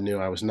my dad knew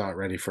I was not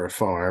ready for a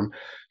farm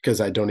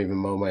because I don't even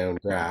mow my own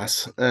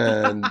grass.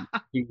 And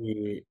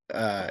he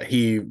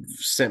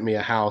sent me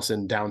a house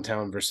in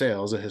downtown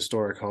Versailles, a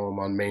historic home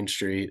on Main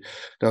Street.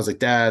 And I was like,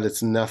 Dad,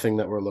 it's nothing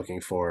that we're looking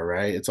for,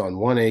 right? It's on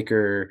 1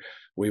 acre.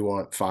 We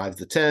want 5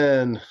 to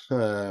 10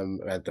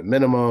 at the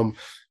minimum.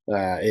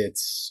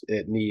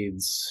 It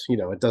needs,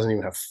 it doesn't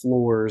even have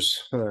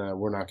floors.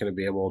 We're not going to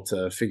be able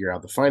to figure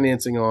out the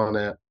financing on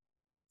it.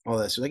 All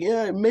that. So like,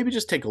 yeah, maybe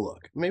just take a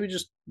look. Maybe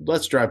just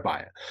let's drive by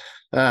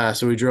it.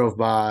 So we drove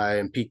by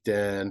and peeked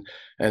in,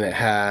 and it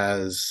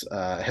has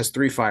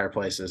 3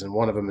 fireplaces, and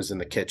one of them is in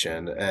the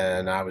kitchen.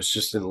 And I was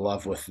just in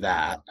love with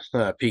that,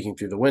 peeking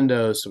through the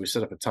windows. So we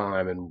set up a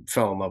time and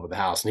fell in love with the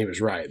house. And he was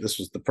right. This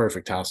was the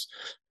perfect house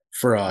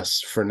for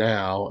us for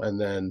now. And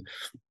then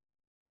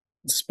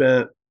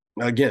spent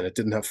again, it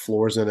didn't have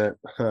floors in it.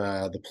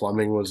 The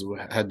plumbing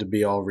had to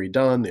be all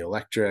redone, the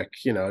electric,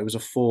 it was a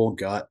full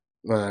gut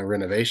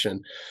renovation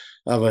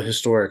of a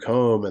historic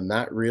home. And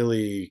that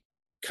really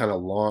kind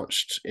of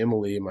launched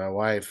Emily, my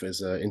wife,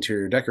 as an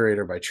interior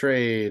decorator by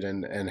trade,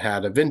 and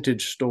had a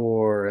vintage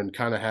store and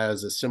kind of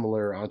has a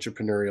similar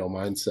entrepreneurial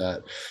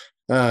mindset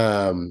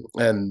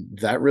And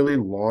that really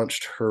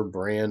launched her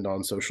brand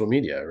on social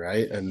media,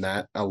 right? And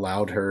that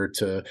allowed her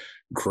to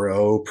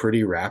grow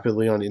pretty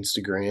rapidly on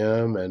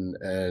Instagram,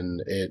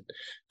 and it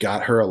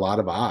got her a lot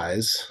of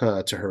eyes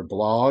to her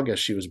blog as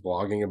she was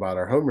blogging about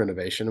our home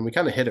renovation. And we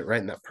kind of hit it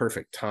right in that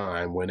perfect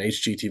time when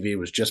HGTV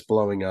was just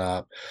blowing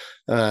up,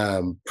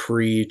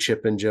 pre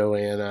Chip and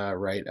Joanna,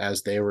 right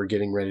as they were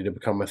getting ready to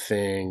become a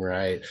thing,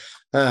 right?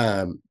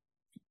 Um,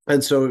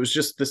 and so it was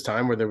just this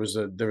time where there was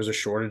a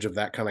shortage of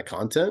that kind of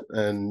content,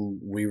 and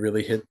we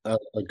really hit a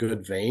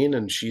good vein.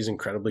 And she's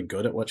incredibly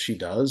good at what she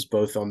does,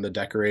 both on the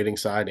decorating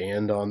side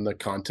and on the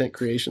content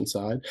creation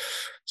side.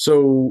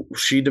 So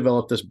she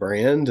developed this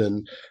brand,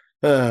 and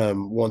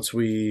once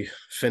we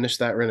finished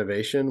that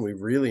renovation, we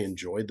really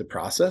enjoyed the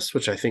process,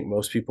 which I think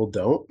most people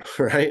don't,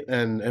 right?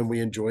 And we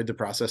enjoyed the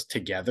process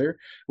together,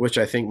 which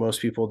I think most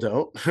people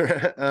don't.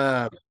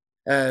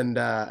 And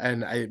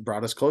it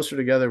brought us closer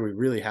together. We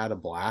really had a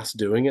blast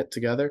doing it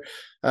together.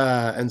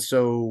 And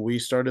so we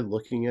started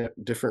looking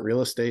at different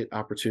real estate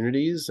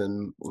opportunities,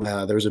 and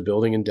there was a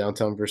building in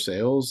downtown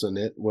Versailles, and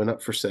it went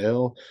up for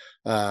sale.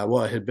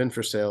 Well, it had been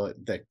for sale.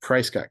 The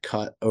price got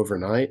cut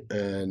overnight,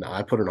 and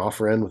I put an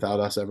offer in without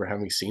us ever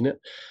having seen it,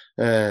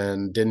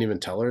 and didn't even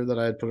tell her that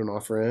I had put an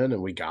offer in,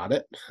 and we got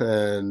it.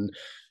 And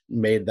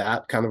made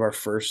that kind of our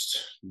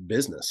first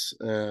business.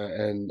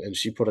 And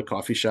she put a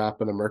coffee shop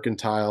and a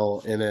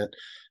mercantile in it,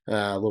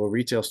 a little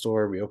retail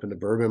store. We opened a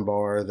bourbon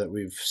bar that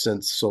we've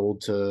since sold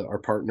to our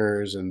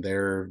partners, and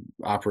they're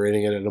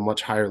operating it at a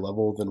much higher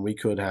level than we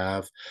could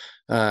have.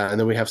 And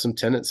then we have some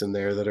tenants in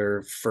there that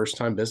are first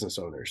time business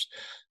owners.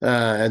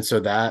 And so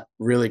that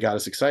really got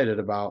us excited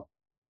about,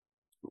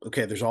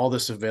 okay, there's all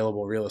this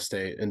available real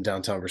estate in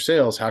downtown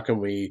Versailles. How can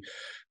we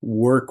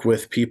work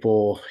with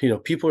people?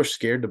 People are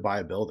scared to buy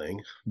a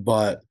building,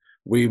 but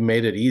we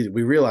made it easy.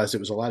 We realized it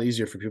was a lot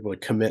easier for people to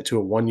commit to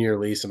a 1 year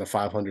lease in a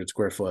 500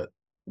 square foot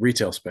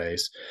retail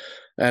space.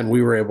 And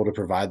we were able to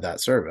provide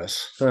that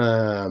service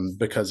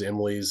because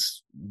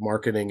Emily's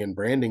marketing and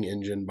branding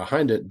engine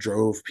behind it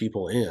drove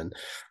people in.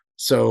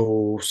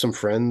 So some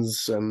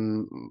friends,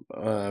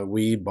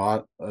 we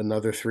bought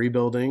another 3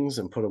 buildings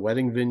and put a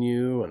wedding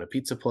venue and a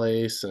pizza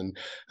place and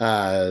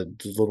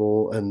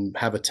little and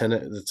have a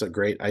tenant that's a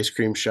great ice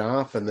cream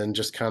shop, and then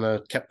just kind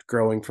of kept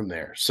growing from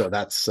there. So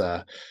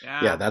yeah,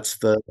 Yeah. that's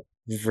the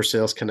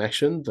Versailles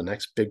connection. The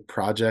next big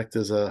project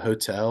is a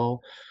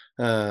hotel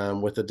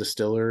with a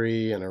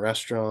distillery and a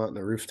restaurant and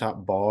a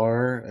rooftop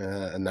bar,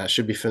 and that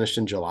should be finished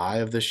in July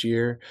of this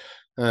year.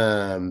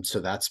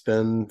 So that's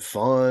been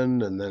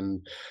fun. And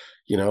then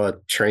a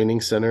training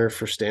center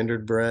for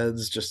standard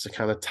breads just to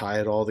kind of tie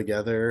it all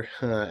together,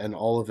 and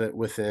all of it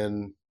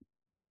within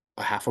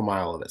a half a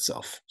mile of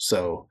itself.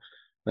 So,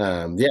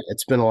 yeah,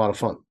 it's been a lot of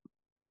fun.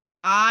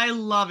 I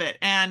love it.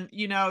 And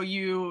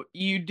you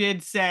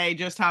did say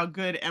just how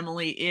good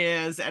Emily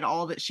is at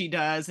all that she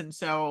does, and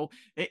so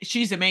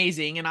she's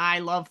amazing, and I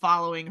love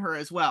following her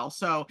as well.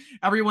 So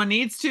everyone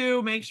needs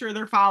to make sure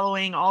they're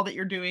following all that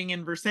you're doing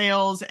in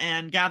Versailles,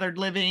 and Gathered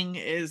Living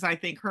is, I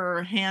think,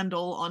 her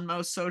handle on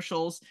most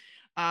socials.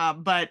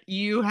 But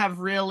you have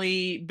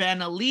really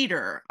been a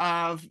leader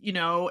of,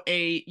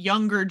 a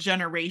younger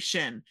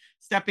generation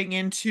stepping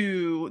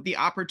into the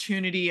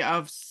opportunity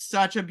of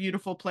such a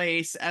beautiful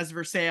place as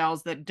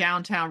Versailles, that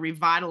downtown,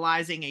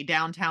 revitalizing a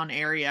downtown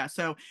area.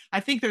 So I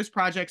think those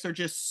projects are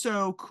just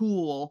so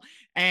cool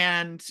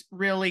and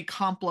really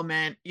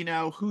complement,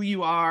 who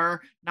you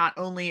are, not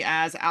only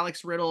as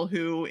Alex Riddle,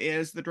 who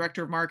is the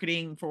director of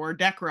marketing for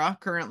DECRA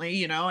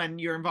currently,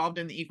 and you're involved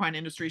in the equine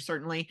industry,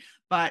 certainly,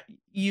 but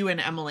you and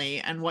Emily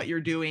and what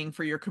you're doing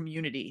for your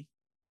community.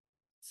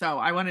 So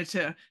I wanted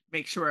to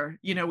make sure,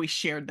 we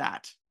shared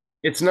that.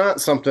 It's not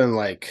something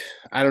like,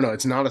 I don't know,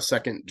 it's not a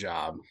second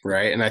job,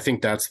 right? And I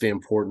think that's the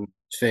important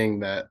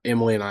thing that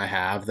Emily and I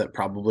have that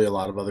probably a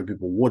lot of other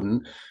people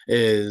wouldn't,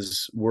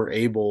 is we're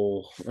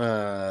able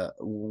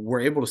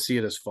to see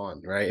it as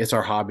fun, right? It's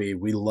our hobby.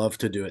 We love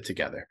to do it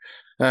together.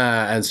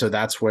 And so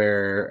that's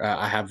where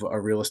I have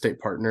a real estate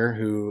partner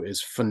who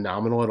is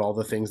phenomenal at all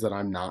the things that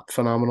I'm not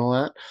phenomenal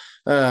at.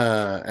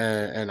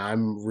 And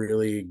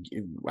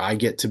I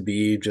get to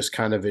be just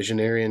kind of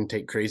visionary and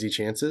take crazy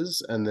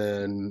chances. And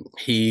then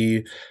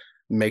he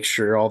makes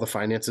sure all the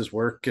finances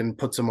work and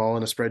puts them all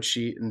in a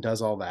spreadsheet and does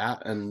all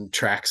that and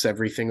tracks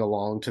everything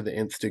along to the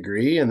nth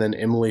degree. And then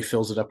Emily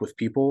fills it up with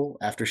people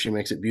after she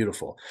makes it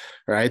beautiful,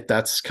 right?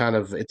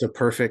 It's a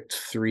perfect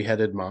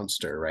three-headed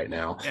monster right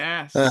now.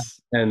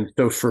 Yes. And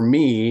so for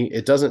me,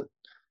 it doesn't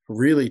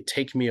really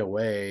take me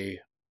away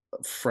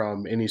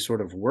from any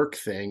sort of work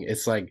thing.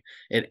 It's like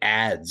it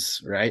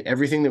adds, right?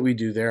 Everything that we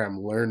do there,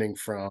 I'm learning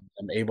from.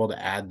 I'm able to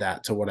add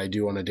that to what I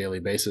do on a daily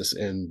basis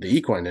in the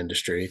equine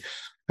industry.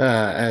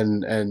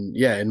 And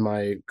yeah, in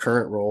my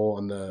current role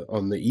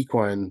on the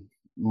equine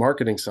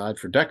marketing side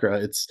for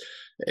DECRA,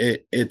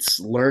 it's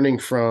learning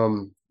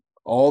from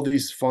all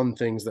these fun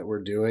things that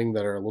we're doing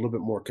that are a little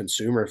bit more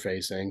consumer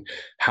facing.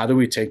 How do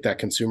we take that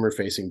consumer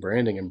facing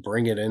branding and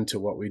bring it into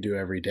what we do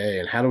every day?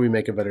 And how do we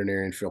make a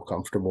veterinarian feel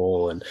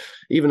comfortable? And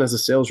even as a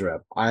sales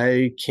rep,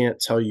 I can't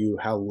tell you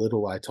how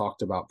little I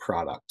talked about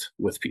product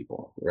with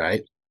people,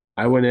 right?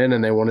 I went in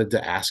and they wanted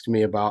to ask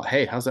me about,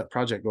 hey, how's that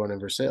project going in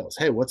for sales?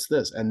 Hey, what's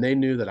this? And they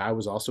knew that I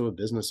was also a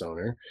business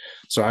owner.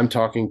 So I'm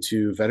talking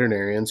to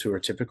veterinarians who are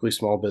typically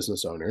small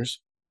business owners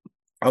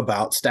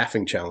about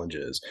staffing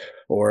challenges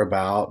or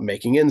about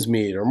making ends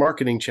meet or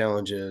marketing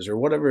challenges or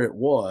whatever it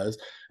was.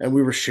 And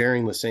we were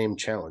sharing the same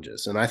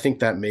challenges. And I think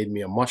that made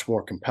me a much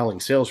more compelling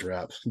sales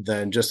rep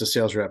than just a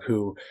sales rep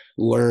who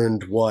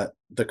learned what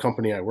the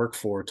company I work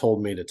for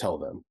told me to tell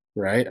them.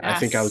 Right. I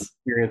think I was Yes.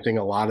 experiencing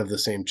a lot of the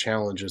same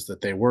challenges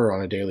that they were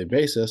on a daily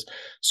basis.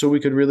 So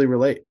we could really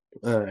relate.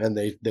 And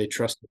they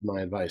trusted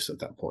my advice at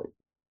that point.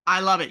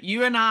 I love it.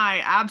 You and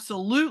I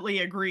absolutely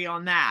agree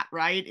on that,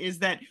 right? Is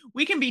that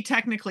we can be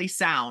technically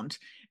sound,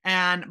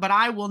 but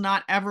I will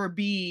not ever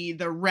be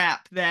the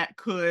rep that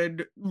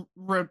could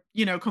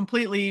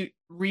completely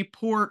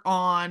report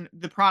on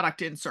the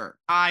product insert.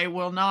 I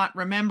will not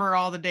remember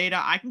all the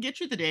data. I can get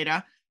you the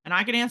data and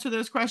I can answer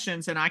those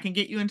questions and I can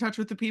get you in touch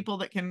with the people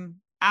that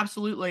can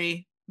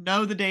absolutely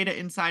know the data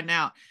inside and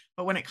out.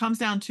 But when it comes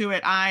down to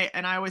it, I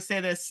always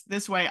say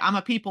this way, I'm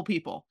a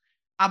people.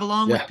 I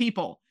belong with Yeah.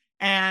 people.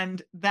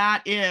 And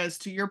that is,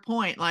 to your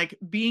point, like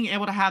being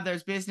able to have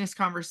those business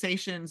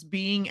conversations,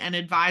 being an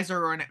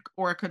advisor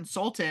or a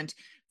consultant.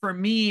 For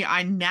me,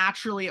 I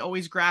naturally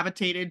always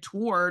gravitated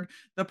toward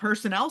the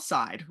personnel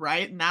side,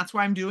 right? And that's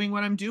why I'm doing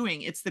what I'm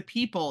doing. It's the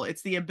people,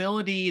 it's the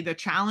ability, the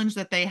challenge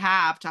that they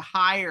have to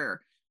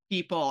hire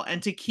people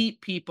and to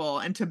keep people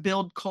and to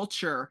build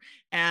culture.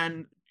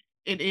 And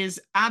it is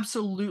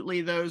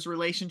absolutely those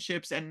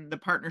relationships and the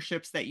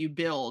partnerships that you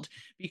build,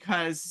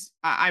 because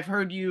I've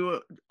heard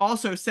you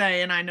also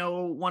say, and I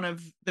know one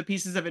of the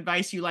pieces of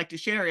advice you like to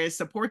share is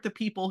support the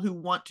people who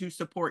want to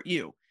support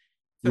you.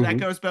 So that Hmm.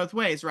 goes both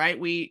ways, right?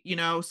 We,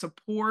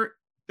 support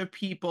the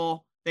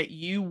people that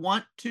you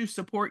want to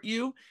support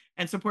you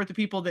and support the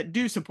people that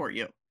do support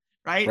you,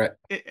 right? Right.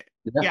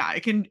 Yeah. Yeah,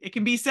 it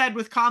can be said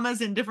with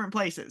commas in different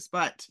places,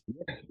 but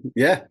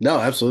Yeah, no,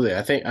 absolutely.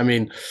 I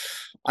mean,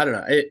 I don't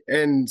know.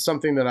 And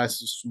something that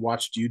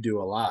watched you do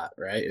a lot,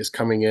 right, is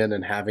coming in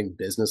and having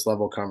business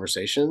level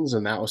conversations.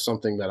 And that was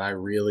something that I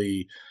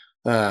really,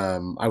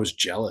 I was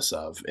jealous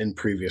of in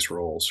previous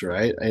roles,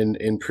 right? And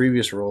in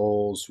previous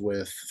roles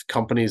with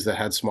companies that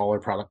had smaller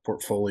product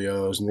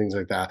portfolios and things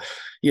like that,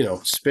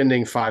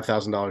 spending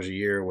 $5,000 a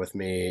year with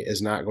me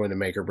is not going to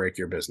make or break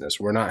your business.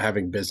 We're not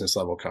having business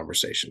level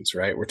conversations,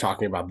 right? We're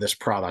talking about this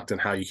product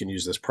and how you can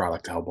use this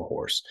product to help a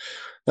horse.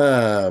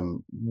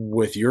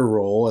 With your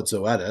role at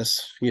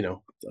Zoetis,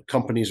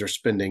 companies are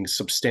spending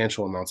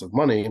substantial amounts of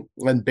money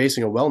and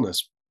basing a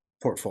wellness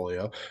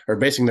portfolio or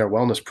basing their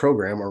wellness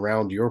program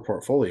around your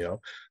portfolio.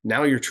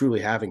 Now you're truly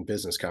having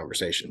business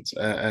conversations.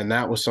 And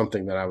that was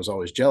something that I was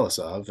always jealous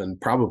of. And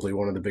probably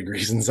one of the big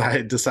reasons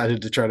I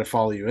decided to try to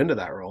follow you into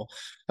that role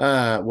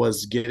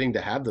was getting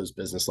to have those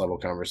business level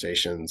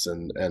conversations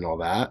and all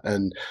that.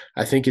 And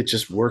I think it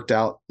just worked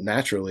out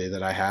naturally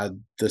that I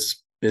had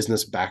this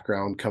business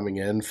background coming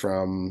in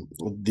from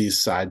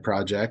these side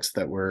projects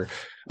that were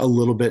a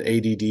little bit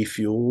ADD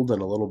fueled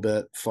and a little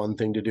bit fun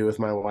thing to do with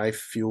my wife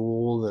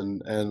fueled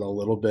and a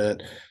little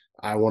bit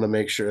I want to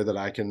make sure that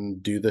I can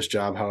do this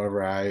job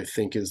however I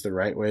think is the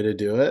right way to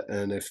do it.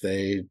 And if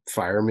they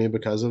fire me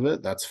because of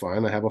it, that's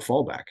fine. I have a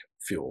fallback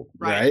fuel,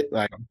 right. right?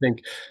 Like I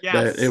think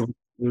that Yes. it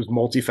was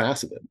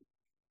multifaceted.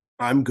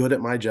 I'm good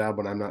at my job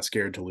when I'm not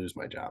scared to lose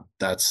my job.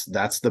 That's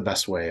the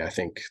best way I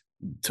think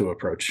to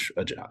approach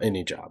a job,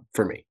 any job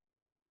for me.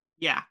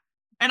 Yeah.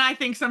 And I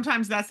think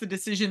sometimes that's the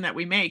decision that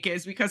we make,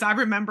 is because I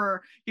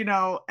remember,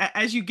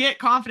 as you get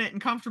confident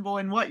and comfortable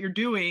in what you're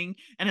doing,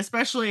 and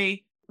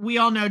especially we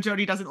all know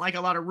Jody doesn't like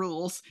a lot of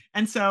rules.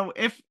 And so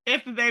if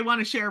they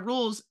want to share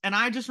rules, and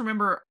I just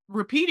remember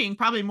repeating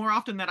probably more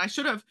often than I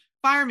should have,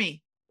 fire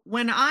me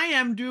when I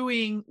am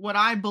doing what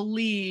I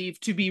believe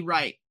to be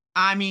right.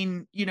 I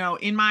mean,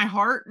 in my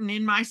heart and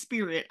in my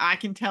spirit, I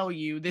can tell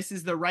you this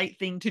is the right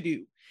thing to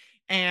do.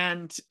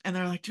 And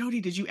they're like,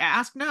 Jody, did you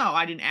ask? No,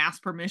 I didn't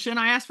ask permission.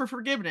 I asked for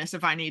forgiveness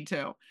if I need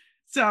to.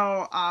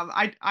 So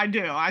I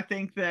do. I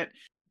think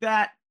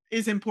that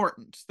is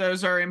important.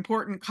 Those are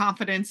important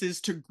confidences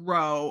to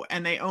grow,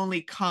 and they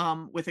only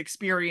come with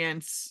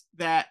experience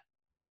that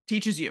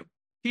teaches you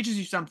teaches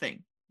you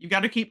something. You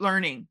got to keep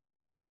learning.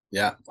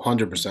 Yeah,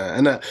 100%.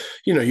 And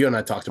you and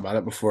I talked about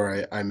it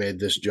before I made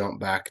this jump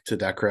back to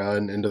Decra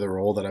and into the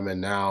role that I'm in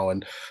now.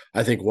 And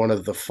I think one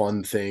of the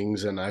fun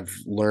things, and I've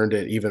learned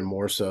it even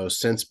more so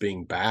since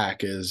being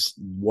back, is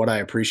what I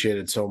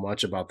appreciated so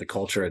much about the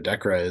culture at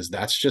Decra is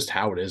that's just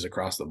how it is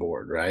across the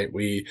board, right?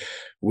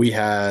 we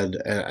had,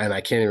 and I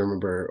can't even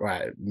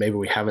remember, maybe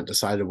we haven't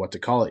decided what to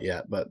call it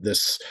yet, but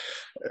this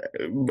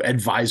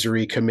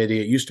advisory committee,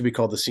 it used to be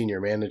called the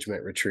senior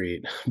management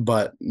retreat,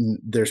 but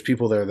there's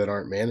people there that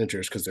aren't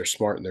managers because they're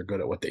smart and they're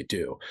good at what they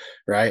do,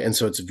 right? And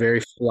so it's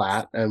very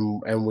flat,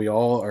 and we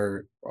all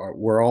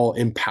we're all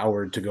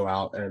empowered to go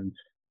out and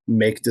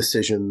make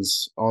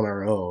decisions on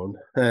our own,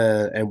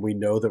 and we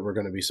know that we're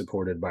going to be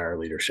supported by our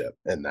leadership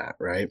in that,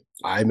 right?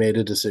 I made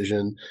a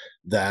decision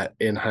that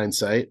in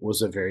hindsight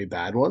was a very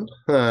bad one,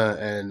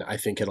 and I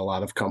think at a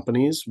lot of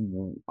companies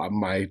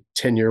my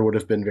tenure would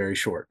have been very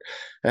short,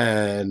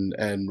 and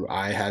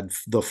I had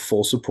the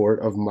full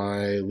support of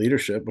my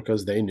leadership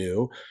because they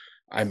knew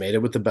I made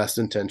it with the best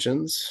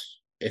intentions.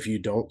 If you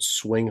don't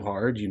swing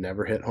hard, you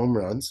never hit home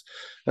runs.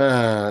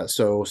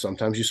 So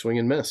sometimes you swing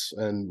and miss,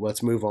 and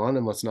let's move on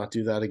and let's not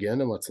do that again,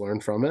 and let's learn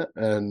from it.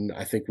 And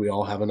I think we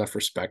all have enough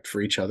respect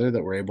for each other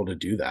that we're able to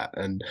do that.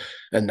 And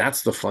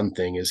that's the fun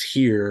thing, is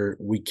here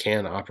we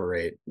can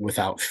operate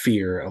without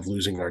fear of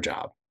losing our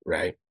job,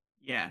 right?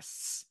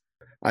 Yes.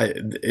 I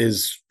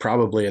is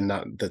probably, and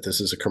not that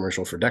this is a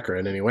commercial for Decker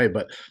in any way,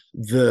 but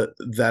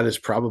that is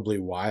probably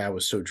why I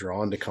was so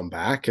drawn to come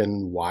back,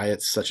 and why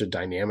it's such a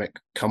dynamic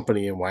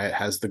company and why it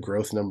has the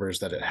growth numbers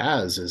that it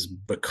has, is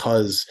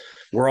because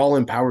we're all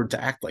empowered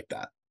to act like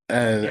that.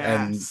 And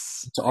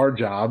Yes. it's our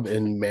job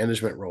in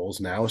management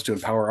roles now is to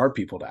empower our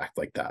people to act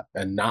like that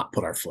and not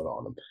put our foot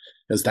on them,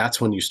 because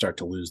that's when you start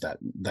to lose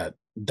that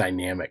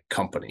dynamic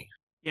company.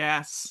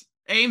 Yes.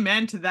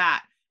 Amen to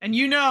that. And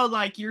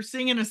like you're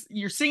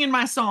singing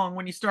my song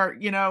when you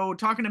start,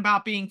 talking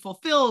about being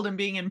fulfilled and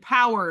being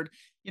empowered.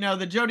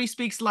 The Jody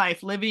Speaks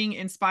Life, living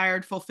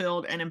inspired,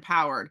 fulfilled, and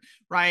empowered,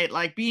 right?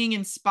 Like being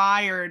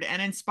inspired and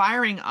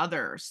inspiring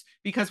others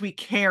because we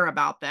care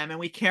about them and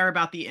we care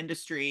about the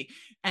industry.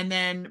 And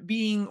then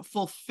being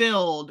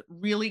fulfilled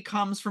really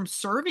comes from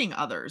serving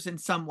others in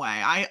some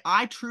way.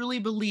 I truly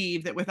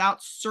believe that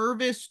without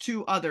service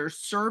to others,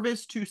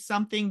 service to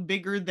something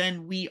bigger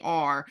than we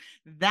are,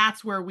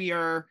 that's where we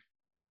are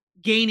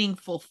gaining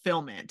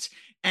fulfillment.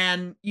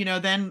 And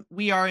then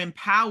we are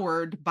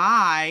empowered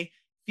by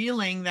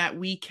feeling that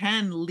we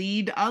can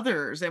lead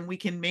others and we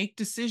can make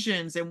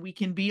decisions and we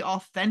can be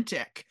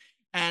authentic.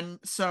 And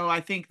so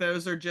I think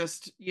those are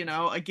just,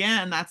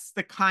 again, that's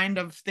the kind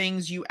of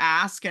things you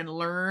ask and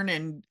learn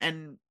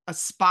and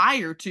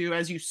aspire to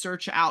as you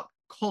search out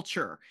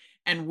culture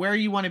and where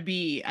you want to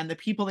be and the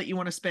people that you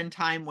want to spend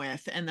time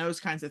with and those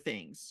kinds of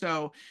things.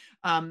 So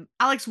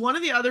Alex, one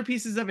of the other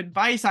pieces of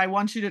advice I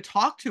want you to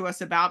talk to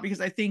us about,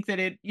 because I think that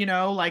it,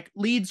 like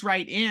leads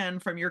right in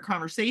from your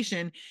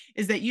conversation,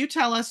 is that you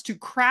tell us to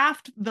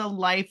craft the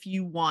life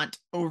you want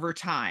over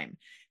time,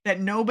 that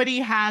nobody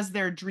has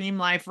their dream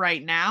life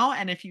right now.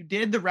 And if you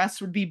did, the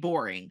rest would be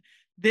boring.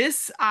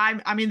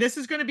 I mean, this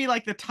is going to be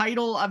like the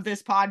title of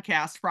this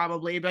podcast,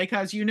 probably,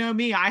 because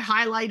me, I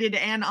highlighted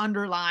and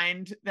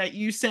underlined that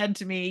you said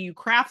to me, you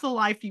craft the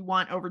life you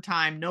want over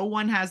time. No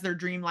one has their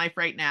dream life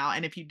right now.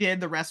 And if you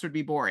did, the rest would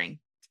be boring.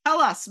 Tell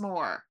us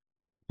more.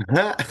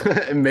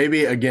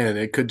 Maybe again,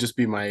 it could just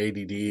be my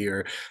ADD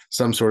or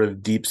some sort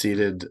of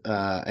deep-seated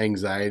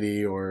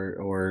anxiety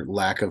or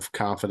lack of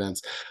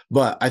confidence.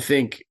 But I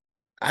think,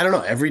 I don't know,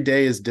 every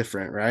day is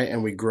different, right?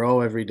 And we grow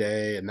every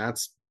day, and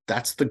that's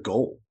the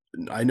goal.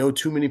 I know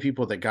too many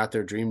people that got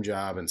their dream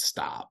job and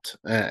stopped,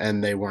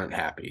 and they weren't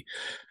happy,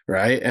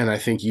 right? And I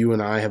think you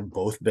and I have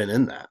both been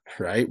in that,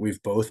 right?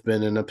 We've both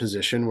been in a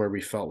position where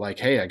we felt like,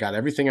 hey, I got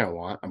everything I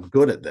want. I'm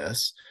good at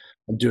this.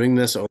 I'm doing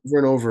this over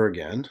and over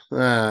again,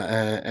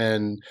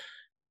 and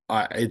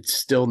it's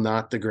still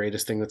not the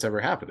greatest thing that's ever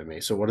happened to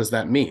me. So what does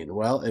that mean?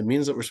 Well, it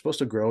means that we're supposed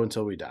to grow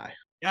until we die.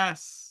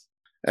 Yes.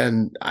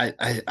 And I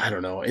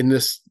don't know, in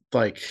this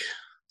like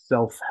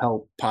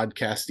self-help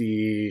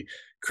podcasty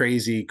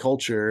crazy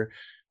culture,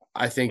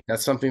 I think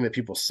that's something that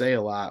people say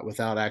a lot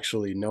without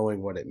actually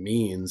knowing what it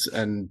means.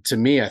 And to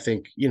me, I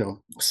think,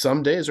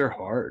 some days are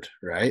hard,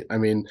 right? I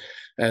mean,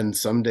 and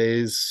some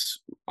days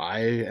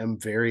I am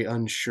very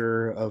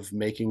unsure of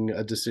making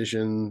a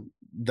decision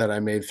that I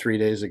made 3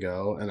 days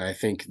ago. And I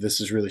think this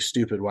is really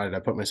stupid. Why did I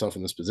put myself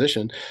in this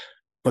position?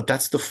 But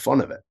that's the fun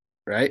of it,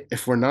 right?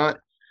 If we're not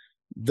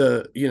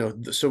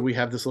so we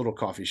have this little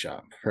coffee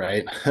shop,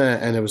 right?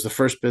 And it was the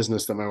first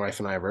business that my wife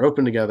and I ever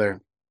opened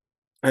together.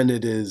 And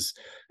it is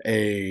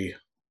a,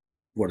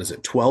 what is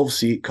it,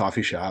 12-seat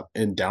coffee shop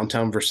in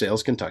downtown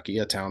Versailles, Kentucky,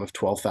 a town of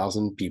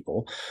 12,000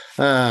 people.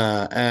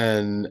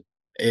 And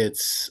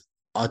it's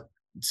a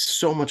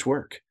so much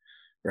work,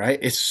 right?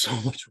 It's so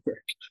much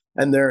work.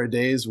 And there are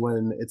days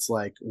when it's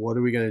like, what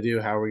are we going to do?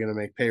 How are we going to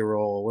make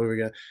payroll? What are we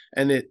going to,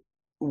 and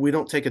we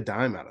don't take a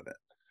dime out of it.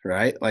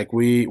 Right. Like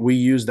we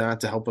use that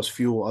to help us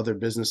fuel other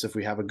business. If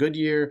we have a good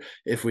year,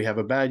 if we have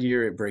a bad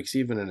year, it breaks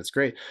even and it's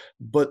great.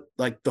 But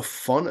like the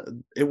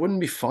fun, it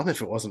wouldn't be fun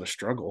if it wasn't a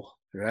struggle,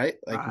 right?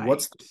 Like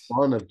what's Right. the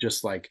fun of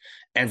just like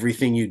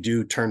everything you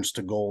do turns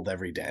to gold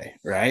every day,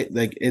 right?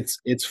 Like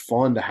it's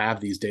fun to have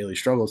these daily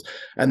struggles.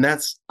 And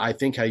that's, I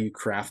think, how you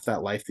craft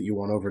that life that you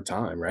want over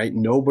time, right?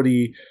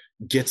 Nobody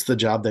gets the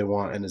job they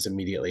want and is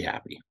immediately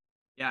happy.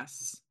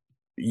 Yes.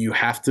 you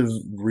have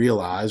to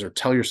realize or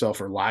tell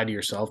yourself or lie to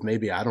yourself,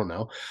 maybe, I don't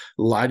know,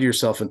 lie to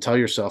yourself and tell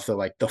yourself that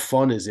like the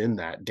fun is in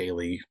that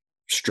daily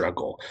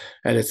struggle.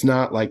 And it's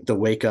not like the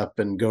wake up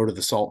and go to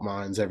the salt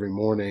mines every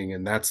morning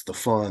and that's the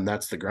fun,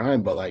 that's the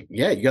grind. But like,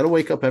 yeah, you got to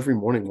wake up every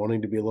morning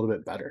wanting to be a little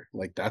bit better.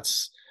 Like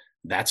that's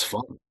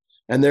fun.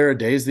 And there are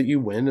days that you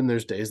win and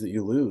there's days that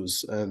you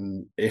lose.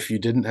 And if you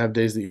didn't have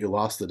days that you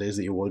lost, the days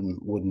that you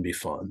wouldn't be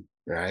fun.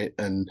 Right.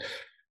 And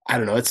I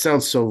don't know, it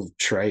sounds so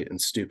trite and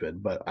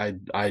stupid, but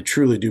I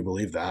truly do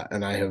believe that.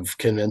 And I have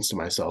convinced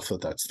myself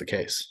that that's the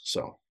case.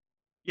 So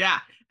Yeah.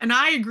 And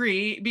I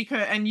agree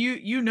because and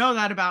you know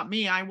that about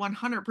me. I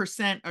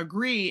 100%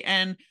 agree.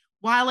 And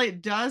while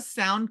it does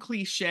sound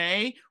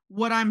cliche,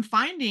 what I'm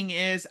finding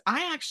is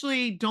I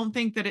actually don't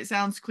think that it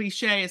sounds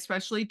cliche,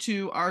 especially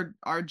to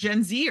our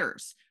Gen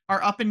Zers,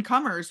 our up and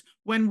comers,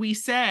 when we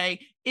say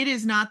it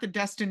is not the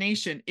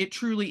destination, it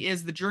truly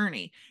is the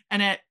journey.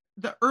 And at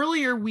the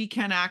earlier we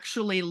can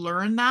actually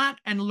learn that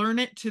and learn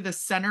it to the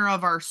center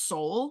of our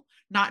soul,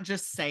 not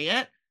just say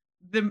it,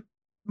 the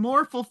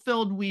more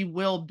fulfilled we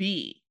will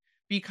be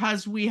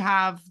because we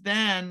have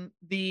then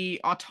the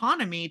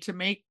autonomy to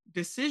make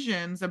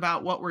decisions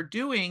about what we're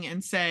doing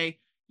and say,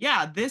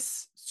 yeah,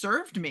 this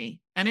served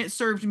me and it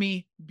served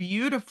me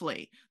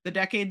beautifully. The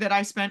decade that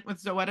I spent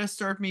with Zoetta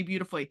served me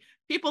beautifully.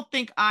 People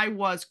think I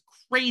was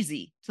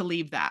crazy to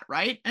leave that,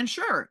 right? And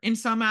sure, in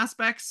some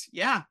aspects,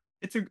 yeah,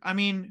 I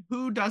mean,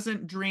 who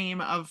doesn't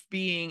dream of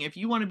being, if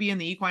you want to be in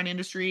the equine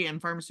industry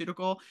and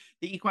pharmaceutical,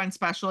 the equine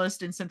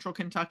specialist in central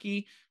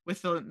Kentucky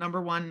with the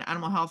number one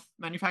animal health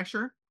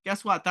manufacturer?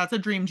 Guess what? That's a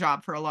dream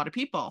job for a lot of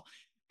people.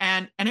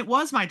 And it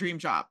was my dream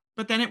job,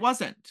 but then it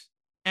wasn't.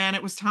 And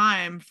it was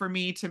time for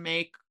me to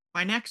make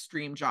my next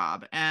dream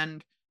job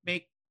and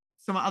make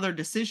some other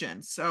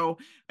decisions. So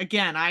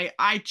again,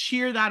 I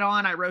cheer that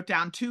on. I wrote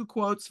down two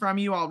quotes from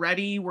you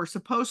already. We're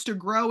supposed to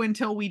grow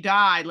until we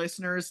die,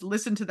 listeners.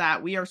 Listen to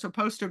that. We are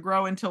supposed to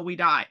grow until we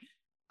die.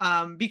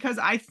 Because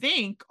I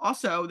think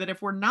also that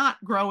if we're not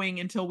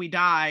growing until we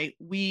die,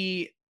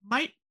 we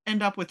might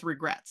end up with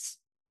regrets.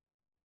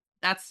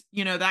 That's,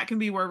 that can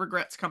be where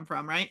regrets come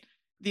from, right?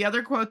 The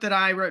other quote that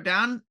I wrote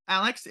down,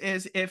 Alex,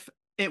 is if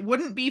it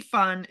wouldn't be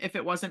fun if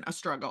it wasn't a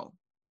struggle.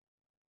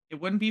 It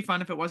wouldn't be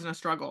fun if it wasn't a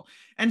struggle.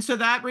 And so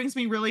that brings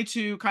me really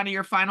to kind of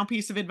your final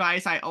piece of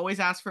advice. I always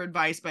ask for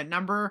advice, but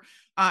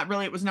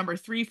really it was number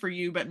 3 for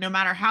you. But no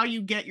matter how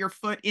you get your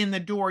foot in the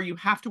door, you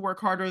have to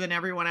work harder than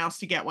everyone else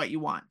to get what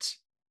you want.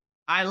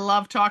 I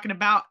love talking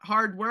about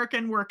hard work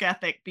and work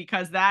ethic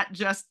because that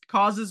just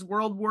causes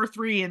World War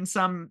III in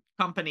some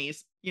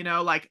companies,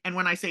 like, and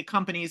when I say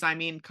companies, I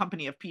mean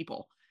company of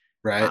people.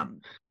 right. Um,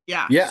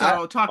 yeah. Yeah,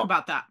 So talk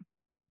about that.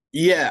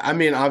 yeah, I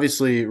mean,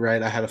 obviously,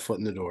 right, I had a foot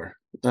in the door.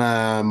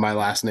 My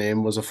last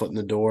name was a foot in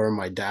the door.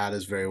 My dad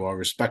is very well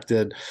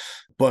respected.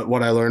 But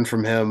what I learned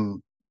from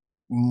him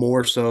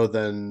more so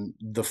than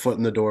the foot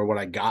in the door, what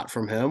I got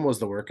from him was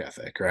the work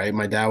ethic, right?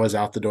 My dad was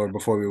out the door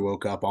before we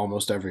woke up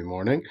almost every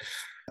morning.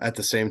 At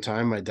the same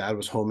time, my dad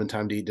was home in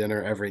time to eat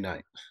dinner every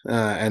night.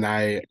 And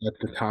I, at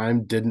the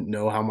time, didn't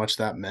know how much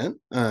that meant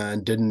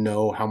and didn't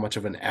know how much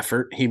of an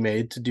effort he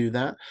made to do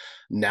that.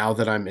 Now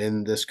that I'm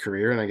in this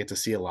career and I get to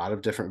see a lot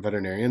of different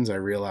veterinarians, I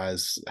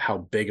realize how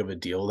big of a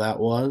deal that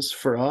was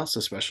for us,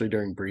 especially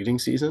during breeding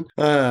season.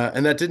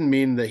 And that didn't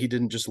mean that he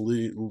didn't just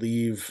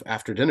leave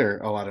after dinner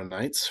a lot of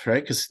nights,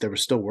 right? Because there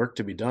was still work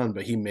to be done,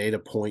 but he made a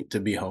point to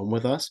be home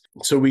with us.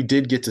 So we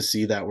did get to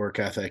see that work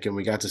ethic and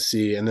we got to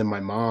see, and then my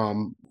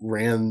mom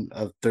ran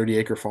a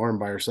 30-acre farm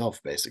by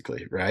herself,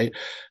 basically, right?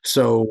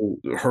 So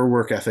her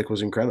work ethic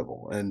was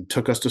incredible and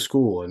took us to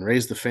school and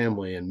raised the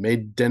family and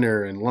made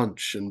dinner and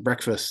lunch and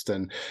breakfast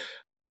and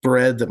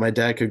bread that my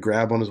dad could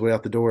grab on his way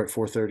out the door at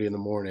 4:30 in the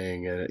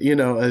morning.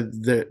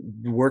 The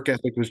work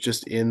ethic was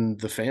just in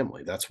the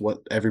family. That's what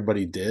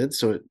everybody did.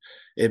 So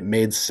it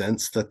made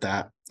sense that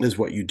that is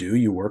what you do.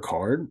 You work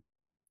hard.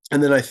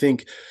 And then I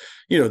think,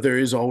 there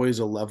is always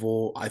a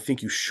level, I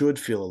think you should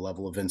feel a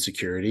level of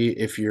insecurity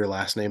if your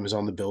last name is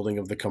on the building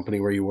of the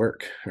company where you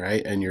work,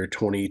 right? And you're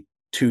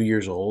 22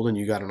 years old and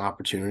you got an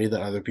opportunity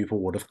that other people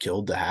would have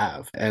killed to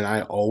have. And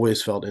I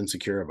always felt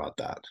insecure about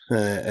that.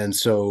 And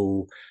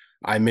so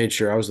I made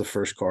sure I was the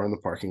first car in the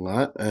parking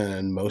lot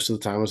and most of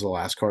the time was the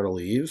last car to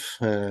leave.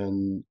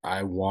 And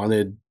I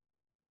wanted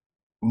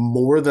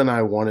more than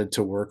I wanted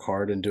to work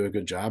hard and do a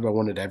good job. I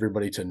wanted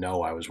everybody to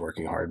know I was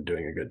working hard and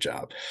doing a good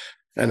job.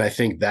 And I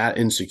think that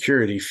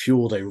insecurity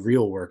fueled a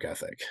real work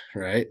ethic,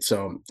 right?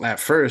 So at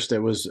first it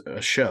was a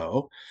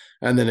show,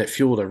 and then it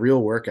fueled a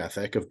real work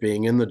ethic of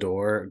being in the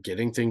door,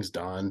 getting things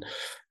done,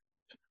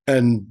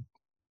 and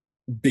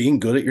being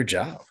good at your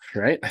job,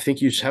 right? I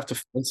think you just have to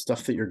find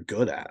stuff that you're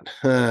good at.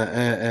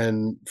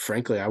 And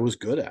frankly, I was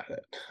good at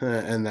it.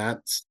 And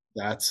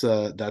that's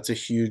a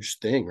huge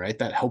thing, right?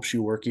 That helps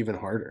you work even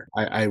harder.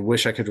 I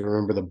wish I could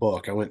remember the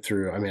book. I went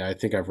through, I mean, I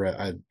think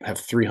I have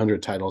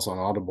 300 titles on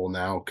Audible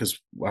now because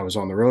I was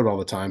on the road all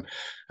the time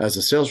as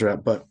a sales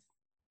rep. But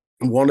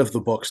one of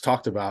the books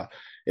talked about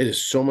it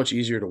is so much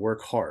easier to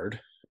work hard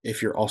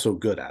if you're also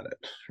good at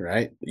it,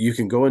 right? You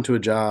can go into a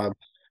job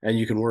and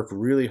you can work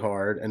really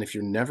hard. And if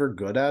you're never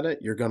good at it,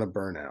 you're going to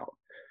burn out.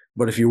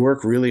 But if you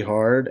work really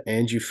hard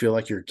and you feel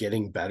like you're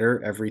getting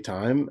better every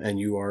time and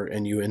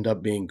you end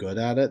up being good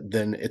at it,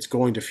 then it's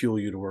going to fuel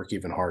you to work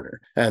even harder.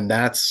 And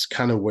that's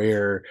kind of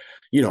where,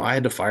 I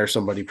had to fire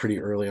somebody pretty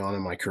early on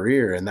in my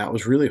career, and that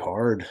was really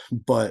hard,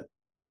 but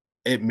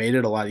it made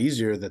it a lot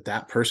easier that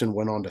that person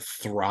went on to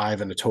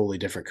thrive in a totally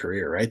different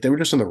career, right? They were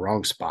just in the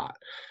wrong spot.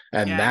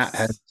 And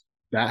Yes.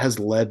 that has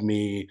led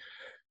me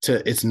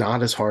to, it's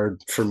not as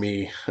hard for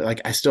me.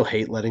 Like, I still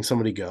hate letting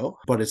somebody go,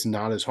 but it's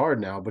not as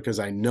hard now because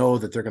I know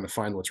that they're going to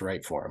find what's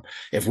right for them.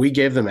 If we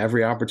gave them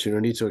every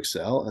opportunity to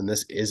excel and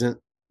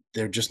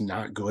they're just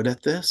not good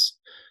at this,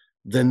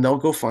 then they'll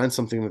go find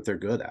something that they're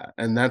good at.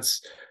 And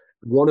that's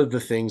one of the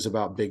things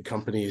about big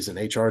companies and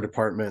HR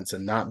departments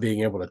and not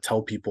being able to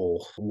tell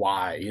people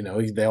why.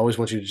 They always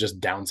want you to just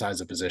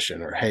downsize a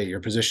position, or, hey, your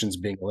position's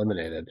being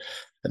eliminated.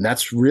 And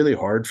that's really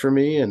hard for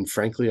me. And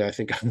frankly, I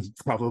think I've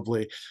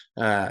probably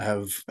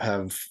have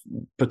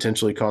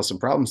potentially caused some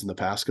problems in the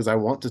past because I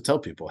want to tell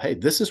people, hey,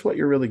 this is what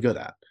you're really good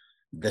at.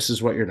 This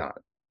is what you're not.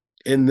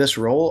 In this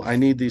role, I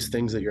need these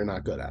things that you're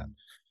not good at.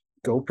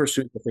 Go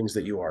pursue the things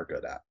that you are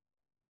good at.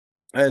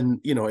 And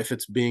if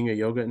it's being a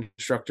yoga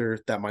instructor,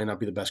 that might not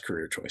be the best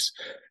career choice,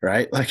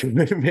 right? Like,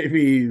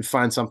 maybe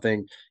find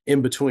something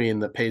in between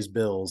that pays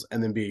bills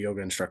and then be a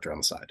yoga instructor on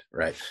the side,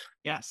 right?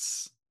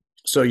 Yes.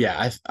 So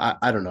yeah,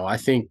 I don't know. I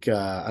think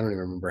I don't even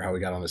remember how we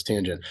got on this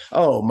tangent.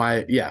 Oh,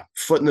 my, yeah,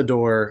 foot in the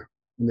door,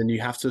 and then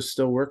you have to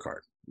still work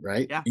hard,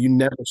 right? Yeah. You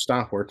never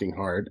stop working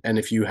hard. And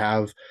if you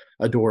have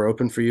a door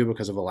open for you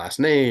because of a last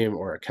name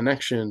or a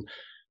connection,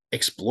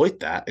 exploit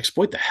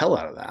the hell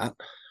out of that,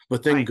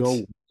 but then Right. go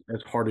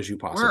as hard as you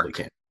possibly Work.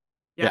 can.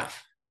 Yeah. Yeah.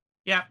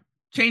 Yeah.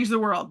 Change the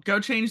world. Go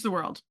change the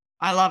world.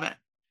 I love it.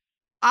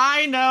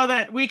 I know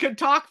that we could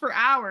talk for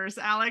hours,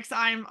 Alex.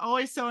 I'm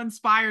always so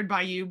inspired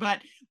by you.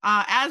 But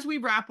as we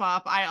wrap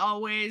up, I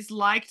always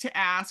like to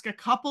ask a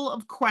couple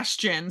of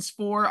questions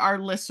for our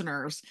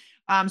listeners.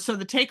 So,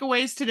 the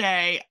takeaways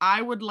today,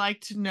 I would like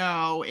to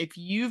know if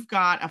you've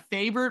got a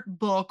favorite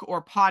book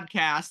or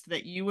podcast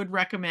that you would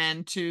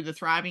recommend to the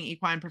Thriving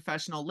Equine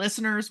Professional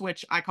listeners,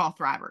 which I call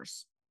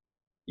Thrivers.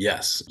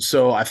 Yes.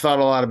 So I thought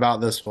a lot about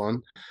this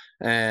one.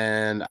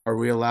 And are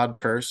we allowed to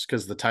curse?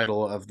 Because the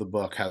title of the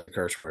book has a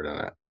curse word in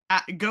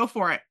it. Go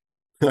for it.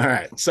 All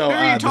right. So Who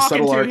are you the talking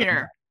subtle to art.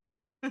 here?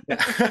 Yeah.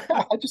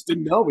 I just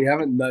didn't know. You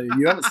haven't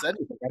said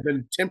anything. I've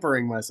been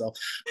tempering myself.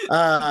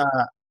 Uh,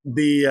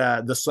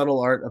 the subtle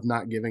art of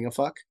not giving a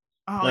fuck.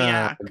 Oh, Uh,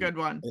 yeah. Good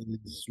one.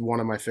 is one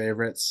of my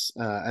favorites.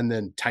 And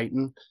then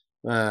Titan,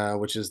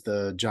 which is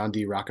the John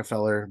D.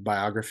 Rockefeller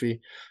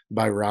biography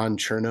by Ron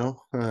Chernow.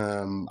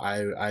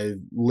 I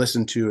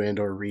listen to and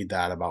or read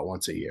that about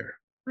once a year.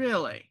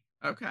 Really?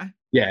 Okay.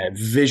 Yeah,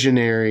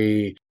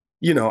 visionary.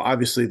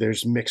 Obviously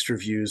there's mixed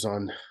reviews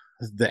on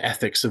the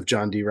ethics of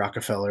John D.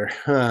 Rockefeller,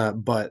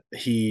 but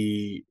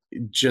he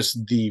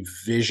just the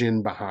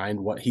vision behind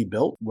what he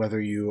built,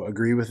 whether you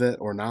agree with it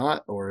or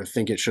not, or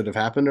think it should have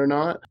happened or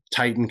not.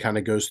 Titan kind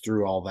of goes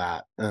through all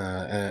that,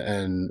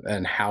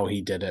 and how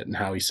he did it and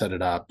how he set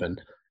it up,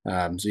 and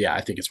so yeah,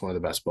 I think it's one of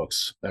the best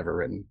books ever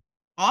written.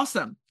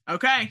 Awesome.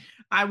 Okay.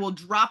 I will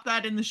drop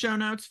that in the show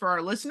notes for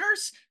our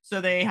listeners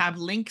so they have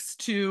links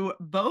to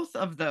both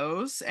of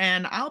those.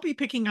 And I'll be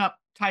picking up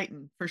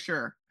Titan for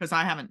sure because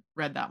I haven't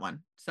read that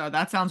one. So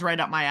that sounds right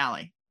up my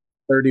alley.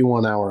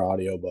 31-hour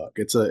audiobook.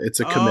 It's a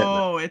commitment.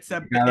 Oh,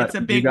 Gotta it's a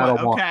you big gotta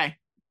one. want Okay.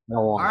 I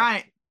All want it.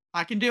 right.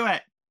 I can do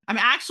it. I'm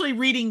actually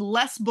reading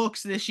less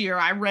books this year.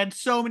 I read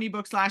so many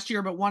books last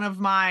year, but one of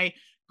my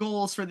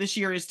goals for this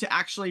year is to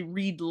actually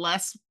read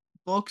less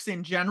books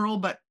in general,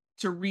 but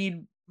to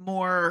read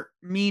more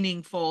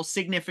meaningful,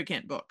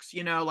 significant books,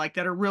 like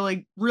that are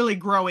really, really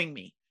growing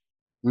me.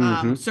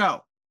 Hmm.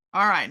 So,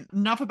 all right,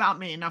 enough about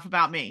me, enough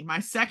about me. My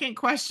second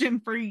question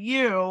for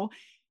you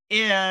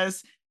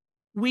is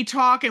we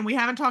talk, and we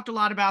haven't talked a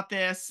lot about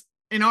this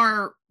in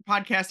our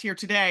podcast here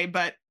today,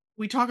 but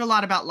we talk a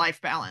lot about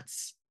life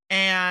balance.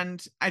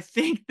 And I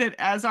think that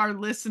as our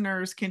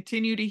listeners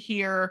continue to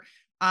hear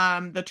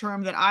the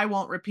term that I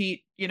won't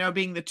repeat,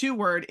 being the two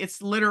word,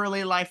 it's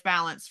literally life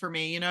balance for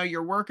me.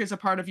 Your work is a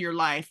part of your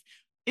life.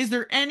 Is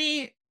there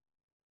any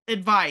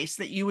advice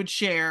that you would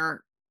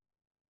share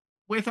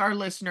with our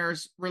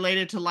listeners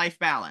related to life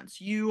balance?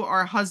 You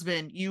are a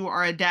husband, you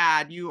are a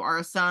dad, you are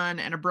a son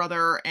and a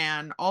brother,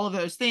 and all of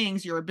those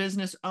things. You're a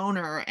business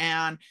owner,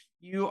 and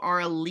you are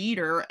a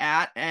leader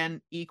at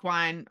an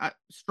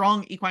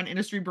strong equine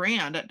industry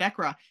brand at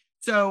Decra.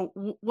 So,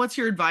 what's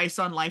your advice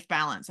on life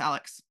balance,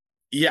 Alex?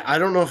 Yeah, I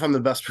don't know if I'm the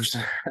best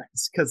person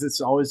because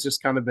it's always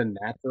just kind of been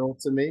natural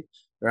to me,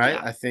 right?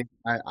 Yeah. I think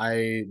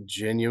I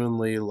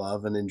genuinely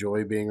love and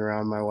enjoy being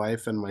around my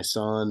wife and my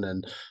son,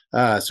 and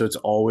so it's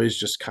always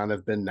just kind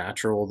of been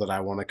natural that I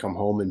want to come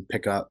home and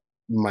pick up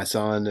my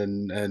son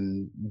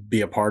and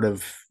be a part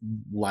of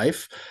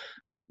life.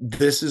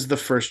 this is the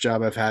first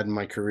job I've had in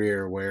my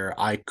career where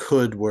I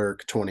could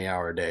work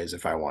 20-hour days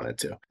if I wanted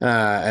to.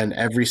 And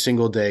every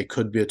single day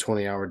could be a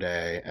 20-hour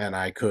day, and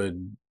I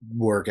could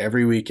work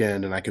every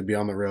weekend and I could be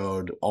on the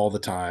road all the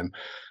time.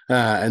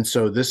 And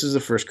so this is the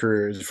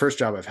first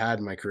job I've had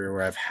in my career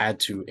where I've had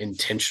to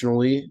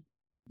intentionally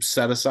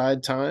set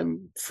aside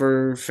time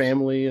for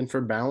family and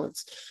for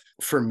balance.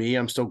 For me,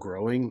 I'm still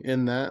growing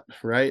in that,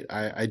 right?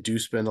 I do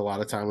spend a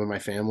lot of time with my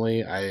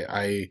family.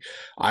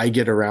 I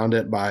get around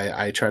it by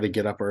I try to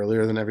get up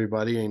earlier than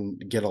everybody and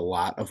get a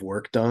lot of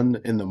work done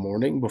in the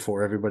morning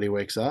before everybody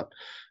wakes up.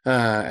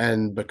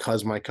 And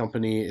because my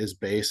company is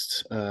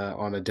based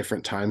on a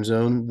different time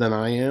zone than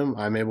I am,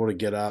 I'm able to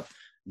get up,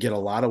 get a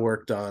lot of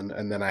work done,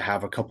 and then I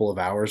have a couple of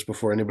hours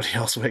before anybody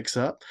else wakes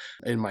up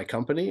in my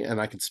company, and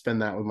I can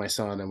spend that with my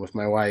son and with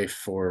my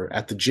wife or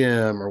at the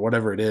gym or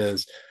whatever it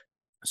is.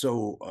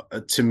 So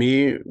to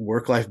me,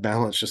 work-life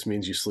balance just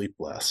means you sleep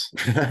less.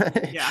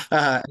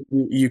 Yeah.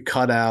 You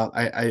cut out.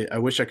 I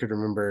wish I could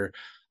remember.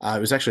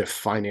 It was actually a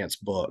finance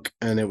book,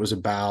 and it was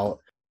about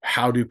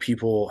how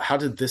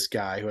did this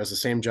guy who has the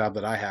same job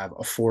that I have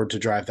afford to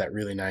drive that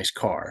really nice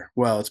car?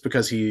 Well, it's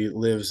because he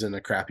lives in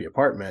a crappy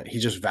apartment. He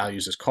just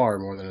values his car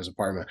more than his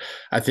apartment.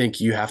 I think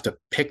you have to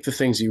pick the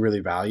things you really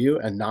value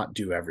and not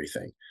do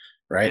everything,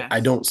 right?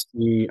 Yes.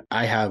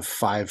 I have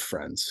 5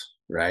 friends,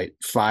 right?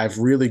 5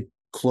 really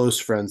close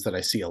friends that I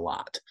see a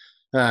lot.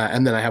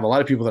 And then I have a lot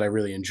of people that I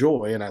really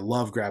enjoy and I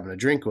love grabbing a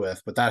drink with,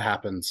 but that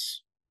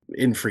happens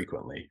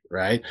infrequently,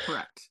 right?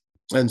 Correct.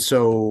 And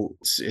so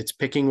it's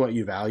picking what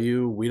you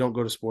value. We don't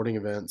go to sporting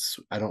events.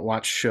 I don't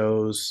watch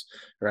shows,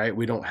 right?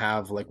 We don't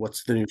have like,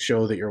 what's the new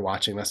show that you're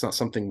watching? That's not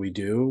something we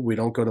do. We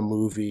don't go to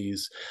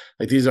movies.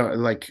 Like these are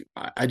like,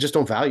 I just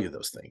don't value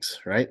those things,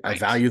 right? I Right.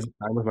 value the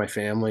time with my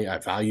family. I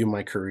value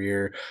my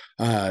career.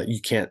 You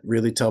can't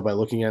really tell by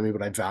looking at me,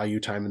 but I value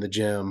time in the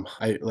gym.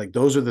 I like,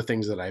 those are the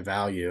things that I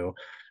value,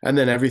 and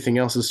then everything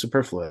else is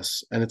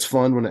superfluous, and it's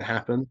fun when it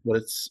happens,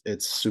 but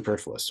it's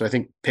superfluous. So I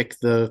think pick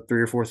the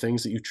 3 or 4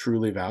 things that you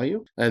truly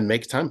value and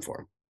make time for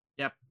them.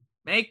 Yep.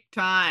 Make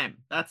time.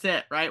 That's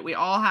it, right? We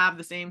all have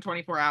the same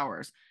 24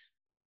 hours.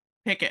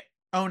 Pick it.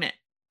 Own it.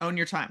 Own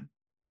your time.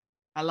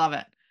 I love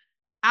it.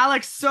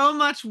 Alex, so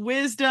much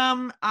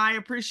wisdom. I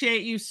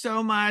appreciate you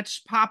so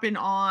much popping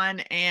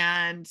on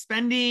and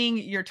spending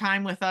your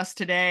time with us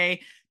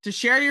today to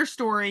share your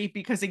story,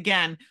 because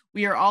again,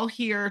 we are all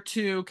here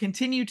to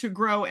continue to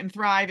grow and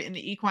thrive in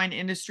the equine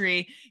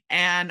industry.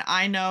 And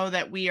I know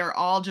that we are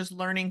all just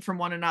learning from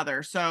one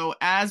another. So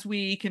as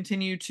we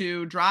continue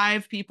to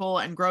drive people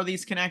and grow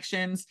these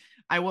connections,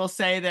 I will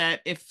say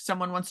that if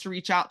someone wants to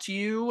reach out to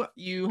you,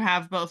 you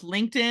have both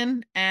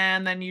LinkedIn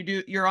and then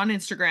you're on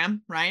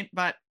Instagram, right?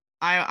 But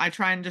I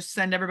try and just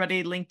send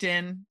everybody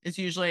LinkedIn is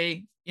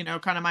usually,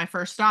 kind of my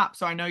first stop.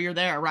 So I know you're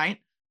there, right?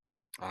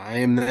 I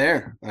am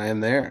there. I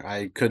am there.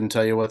 I couldn't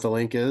tell you what the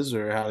link is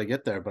or how to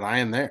get there, but I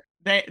am there.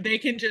 They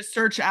can just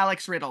search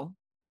Alex Riddle.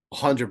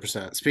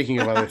 100%.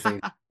 Speaking of other things,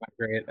 I'm not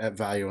great at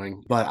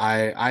valuing, but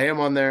I am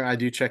on there. I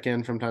do check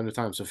in from time to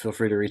time, so feel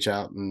free to reach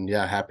out, and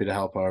yeah, happy to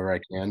help however I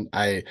can.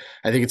 I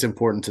think it's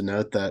important to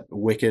note that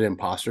wicked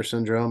imposter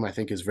syndrome, I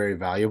think, is very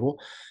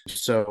valuable.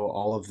 So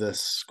all of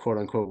this quote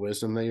unquote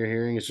wisdom that you're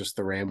hearing is just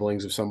the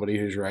ramblings of somebody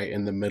who's right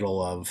in the middle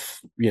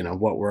of,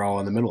 what we're all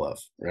in the middle of,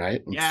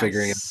 right? And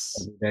figuring it out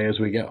Yes. every day as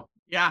we go.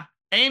 Yeah.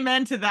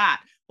 Amen to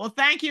that. Well,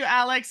 thank you,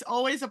 Alex.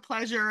 Always a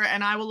pleasure.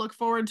 And I will look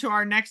forward to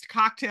our next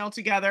cocktail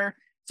together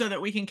so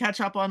that we can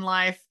catch up on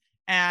life.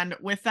 And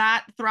with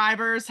that,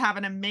 Thrivers, have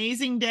an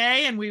amazing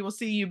day. And we will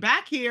see you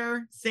back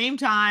here, same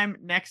time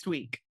next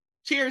week.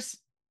 Cheers.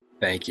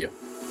 Thank you.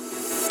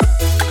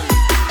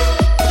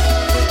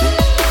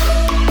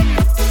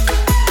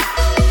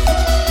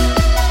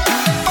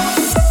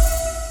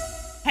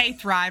 Hey,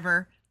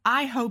 Thriver.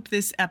 I hope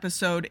this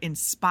episode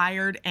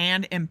inspired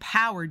and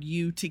empowered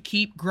you to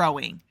keep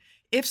growing.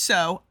 If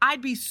so,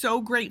 I'd be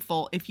so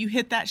grateful if you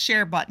hit that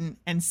share button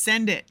and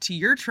send it to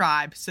your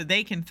tribe so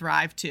they can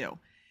thrive too.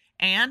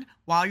 And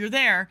while you're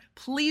there,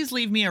 please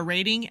leave me a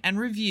rating and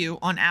review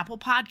on Apple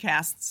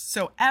Podcasts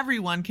so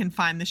everyone can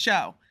find the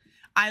show.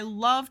 I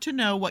love to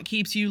know what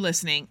keeps you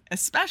listening,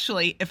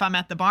 especially if I'm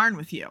at the barn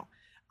with you.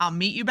 I'll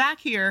meet you back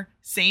here,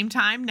 same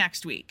time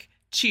next week.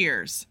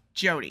 Cheers,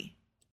 Jody.